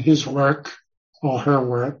 in his work or her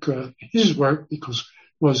work, his work, because it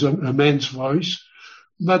was a man's voice.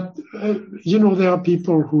 But, there are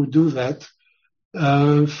people who do that.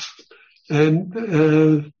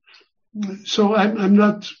 So I'm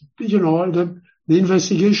not, the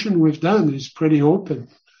investigation we've done is pretty open.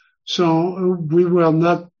 So we will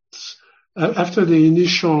not, after the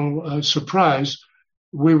initial surprise,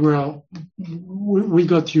 we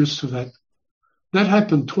got used to that. That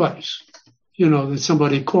happened twice. That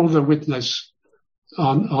somebody called the witness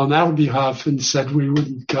on our behalf and said we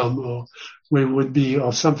wouldn't come, or we would be,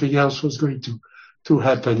 or something else was going to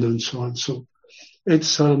happen, and so on. So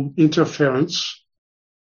it's interference.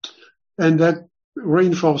 And that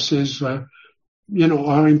reinforces, our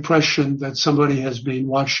impression that somebody has been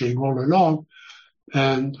watching all along.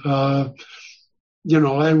 And,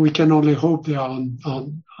 and we can only hope they are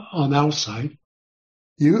on our side.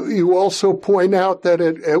 You also point out that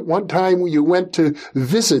at one time you went to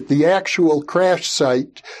visit the actual crash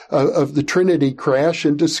site of the Trinity crash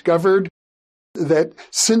and discovered that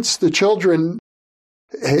since the children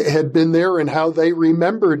had been there and how they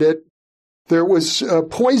remembered it, there was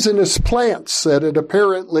poisonous plants that had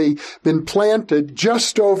apparently been planted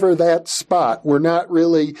just over that spot, were not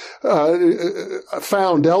really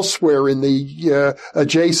found elsewhere in the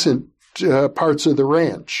adjacent parts of the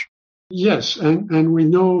ranch. Yes, and we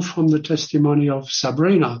know from the testimony of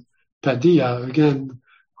Sabrina Padilla, again,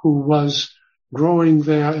 who was growing up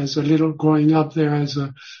there as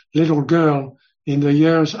a little girl in the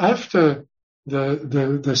years after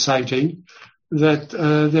the sighting, that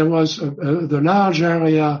there was the large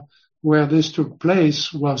area where this took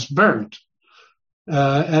place was burnt,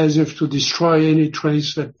 as if to destroy any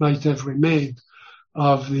trace that might have remained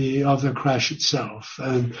of the crash itself.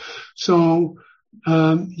 And so,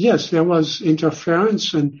 yes, there was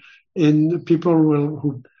interference, and in people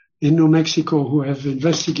who in New Mexico who have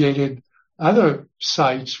investigated other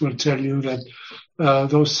sites will tell you that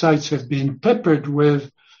those sites have been peppered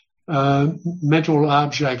with metal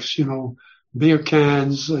objects, beer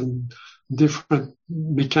cans and different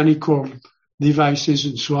mechanical devices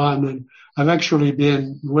and so on. And I've actually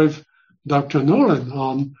been with Dr. Nolan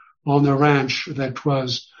on a ranch that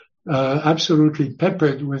was absolutely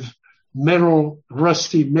peppered with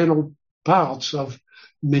rusty metal parts of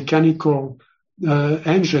mechanical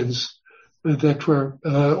engines that were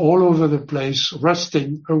all over the place,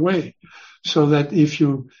 rusting away, so that if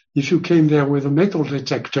you came there with a metal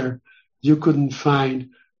detector, you couldn't find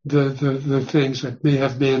the things that may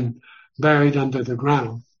have been buried under the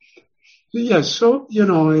ground. Yes, so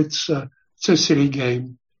it's a silly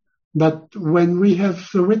game, but when we have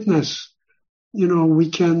the witness, we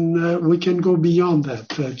can go beyond that.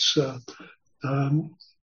 That's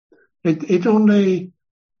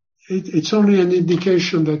it's only an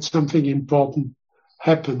indication that something important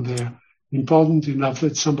happened there, important enough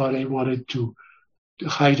that somebody wanted to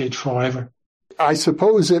hide it forever. I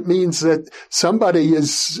suppose it means that somebody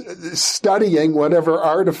is studying whatever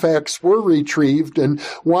artifacts were retrieved and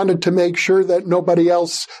wanted to make sure that nobody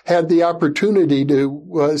else had the opportunity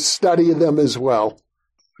to study them as well.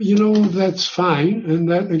 That's fine. And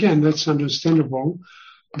that, again, that's understandable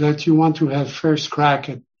that you want to have first crack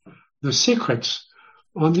at the secrets.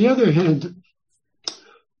 On the other hand,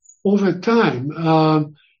 over time,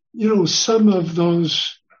 some of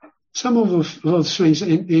those things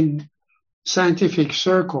in scientific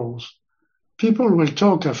circles, people will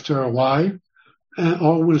talk after a while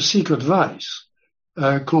or will seek advice,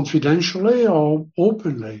 confidentially or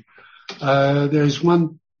openly. There's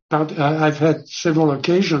one part, I've had several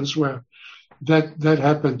occasions where that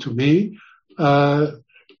happened to me,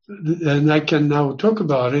 and I can now talk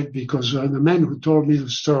about it because the man who told me the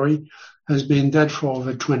story has been dead for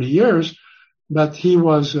over 20 years, but he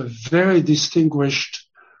was a very distinguished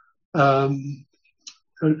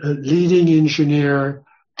leading engineer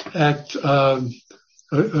at a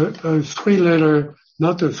three-letter,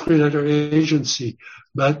 not a three-letter agency,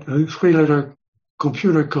 but a three-letter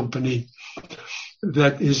computer company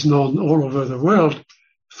that is known all over the world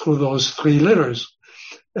through those three letters.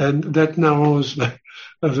 And that now is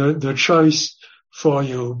the choice for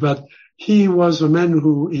you. But he was a man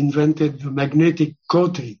who invented the magnetic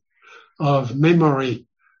coating of memory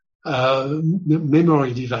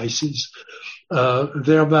devices,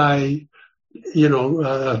 thereby,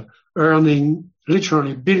 earning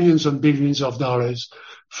literally billions and billions of dollars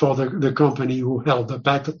for the company who held the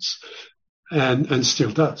patents and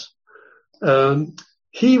still does.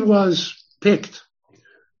 He was picked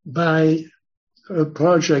by a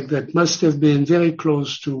project that must have been very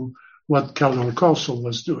close to what Colonel Corso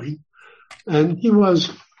was doing. And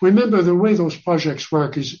remember the way those projects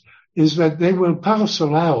work is that they will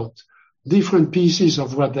parcel out different pieces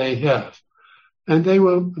of what they have. And they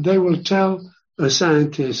will tell a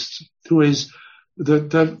scientist who is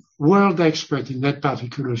the world expert in that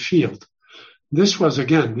particular field. This was,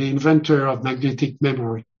 again, the inventor of magnetic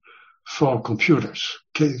memory for computers.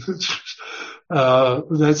 Okay,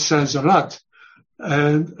 that says a lot.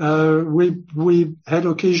 And we had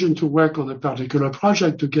occasion to work on a particular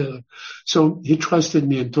project together. So he trusted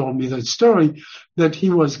me and told me that story, that he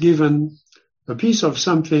was given a piece of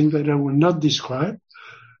something that I will not describe,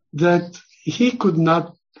 that he could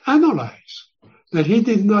not analyze, that he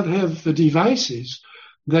did not have the devices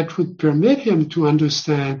that would permit him to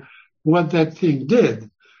understand what that thing did.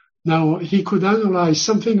 Now, he could analyze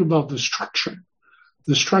something about the structure.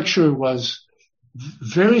 The structure was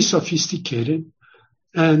very sophisticated,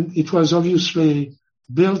 and it was obviously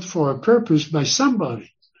built for a purpose by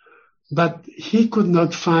somebody. But he could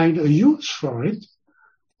not find a use for it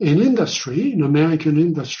in industry, in American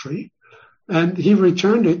industry, and he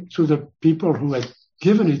returned it to the people who had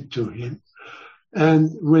given it to him,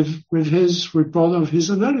 and with his report of his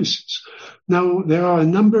analysis. Now, there are a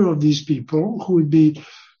number of these people who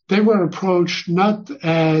they were approached not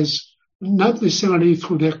necessarily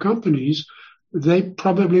through their companies. They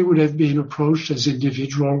probably would have been approached as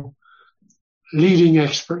individual leading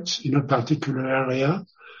experts in a particular area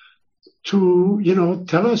to,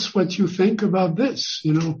 tell us what you think about this,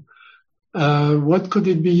 what could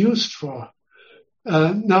it be used for?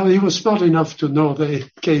 Now, he was smart enough to know that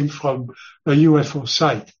it came from a UFO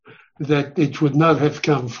site that it would not have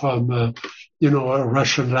come from, a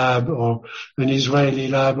Russian lab or an Israeli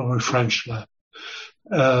lab or a French lab.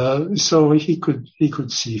 So he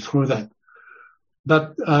could see through that.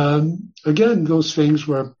 But, again, those things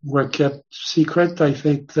were kept secret. I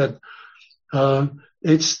think that,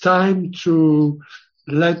 it's time to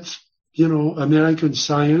let, American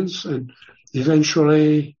science and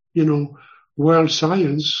eventually, world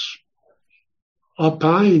science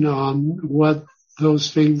opine on what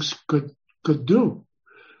those things could do.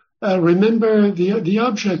 Remember the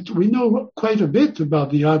object, we know quite a bit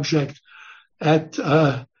about the object at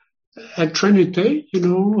Trinity,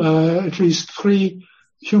 at least 3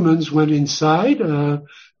 humans went inside,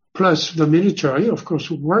 plus the military, of course,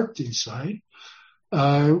 who worked inside.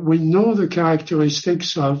 We know the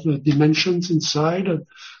characteristics of the dimensions inside.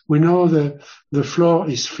 We know the floor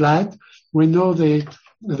is flat. We know the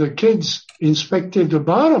kids inspected the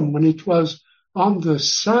bottom when it was on the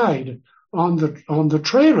side, on the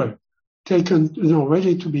trailer, taken,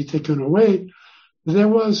 ready to be taken away. There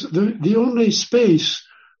was the only space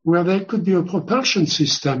where there could be a propulsion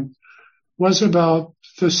system was about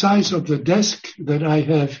the size of the desk that I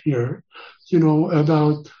have here,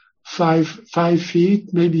 about 5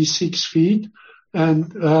 feet, maybe 6 feet, and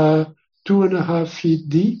 2.5 feet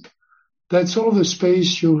deep. That's all the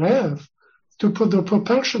space you have to put the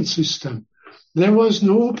propulsion system. There was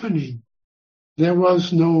no opening. There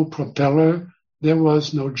was no propeller. There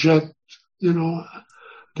was no jet.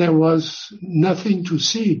 There was nothing to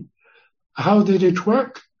see. How did it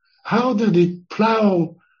work? How did it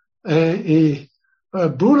plow a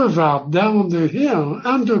boulevard down the hill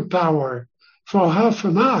under power for half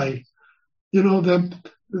a mile?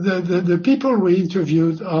 The people we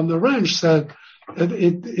interviewed on the ranch said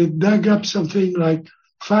it dug up something like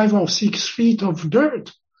 5 or 6 feet of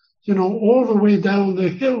dirt, all the way down the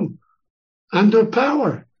hill under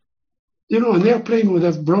power. An airplane would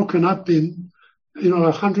have broken up in,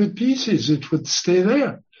 100 pieces. It would stay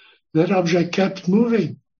there. That object kept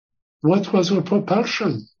moving. What was the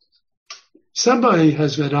propulsion? Somebody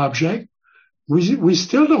has that object. We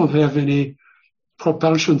still don't have any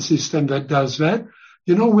propulsion system that does that.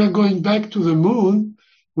 We're going back to the moon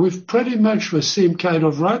with pretty much the same kind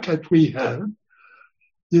of rocket we had,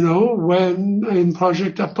 when in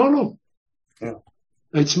Project Apollo. Yeah.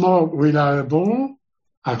 It's more reliable,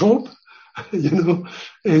 I hope.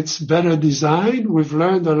 It's better designed. We've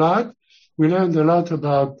learned a lot. We learned a lot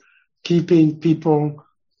about keeping people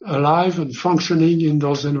alive and functioning in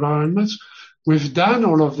those environments. We've done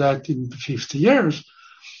all of that in 50 years,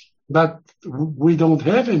 but we don't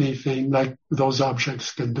have anything like those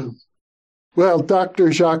objects can do. Well,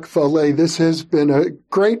 Dr. Jacques Vallée, this has been a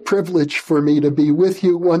great privilege for me to be with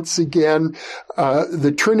you once again.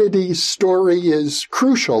 The Trinity story is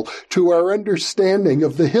crucial to our understanding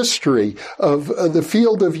of the history of the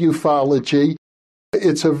field of ufology.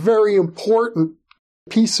 It's a very important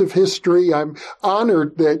piece of history. I'm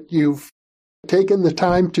honored that you've taken the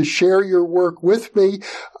time to share your work with me.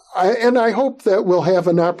 And I hope that we'll have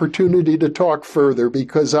an opportunity to talk further,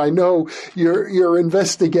 because I know your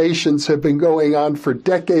investigations have been going on for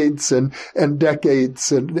decades and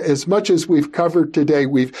decades. And as much as we've covered today,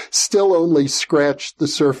 we've still only scratched the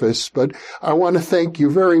surface. But I want to thank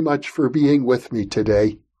you very much for being with me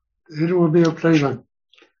today. It will be a pleasure.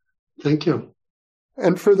 Thank you.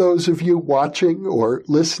 And for those of you watching or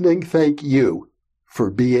listening, thank you for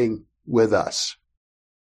being with us.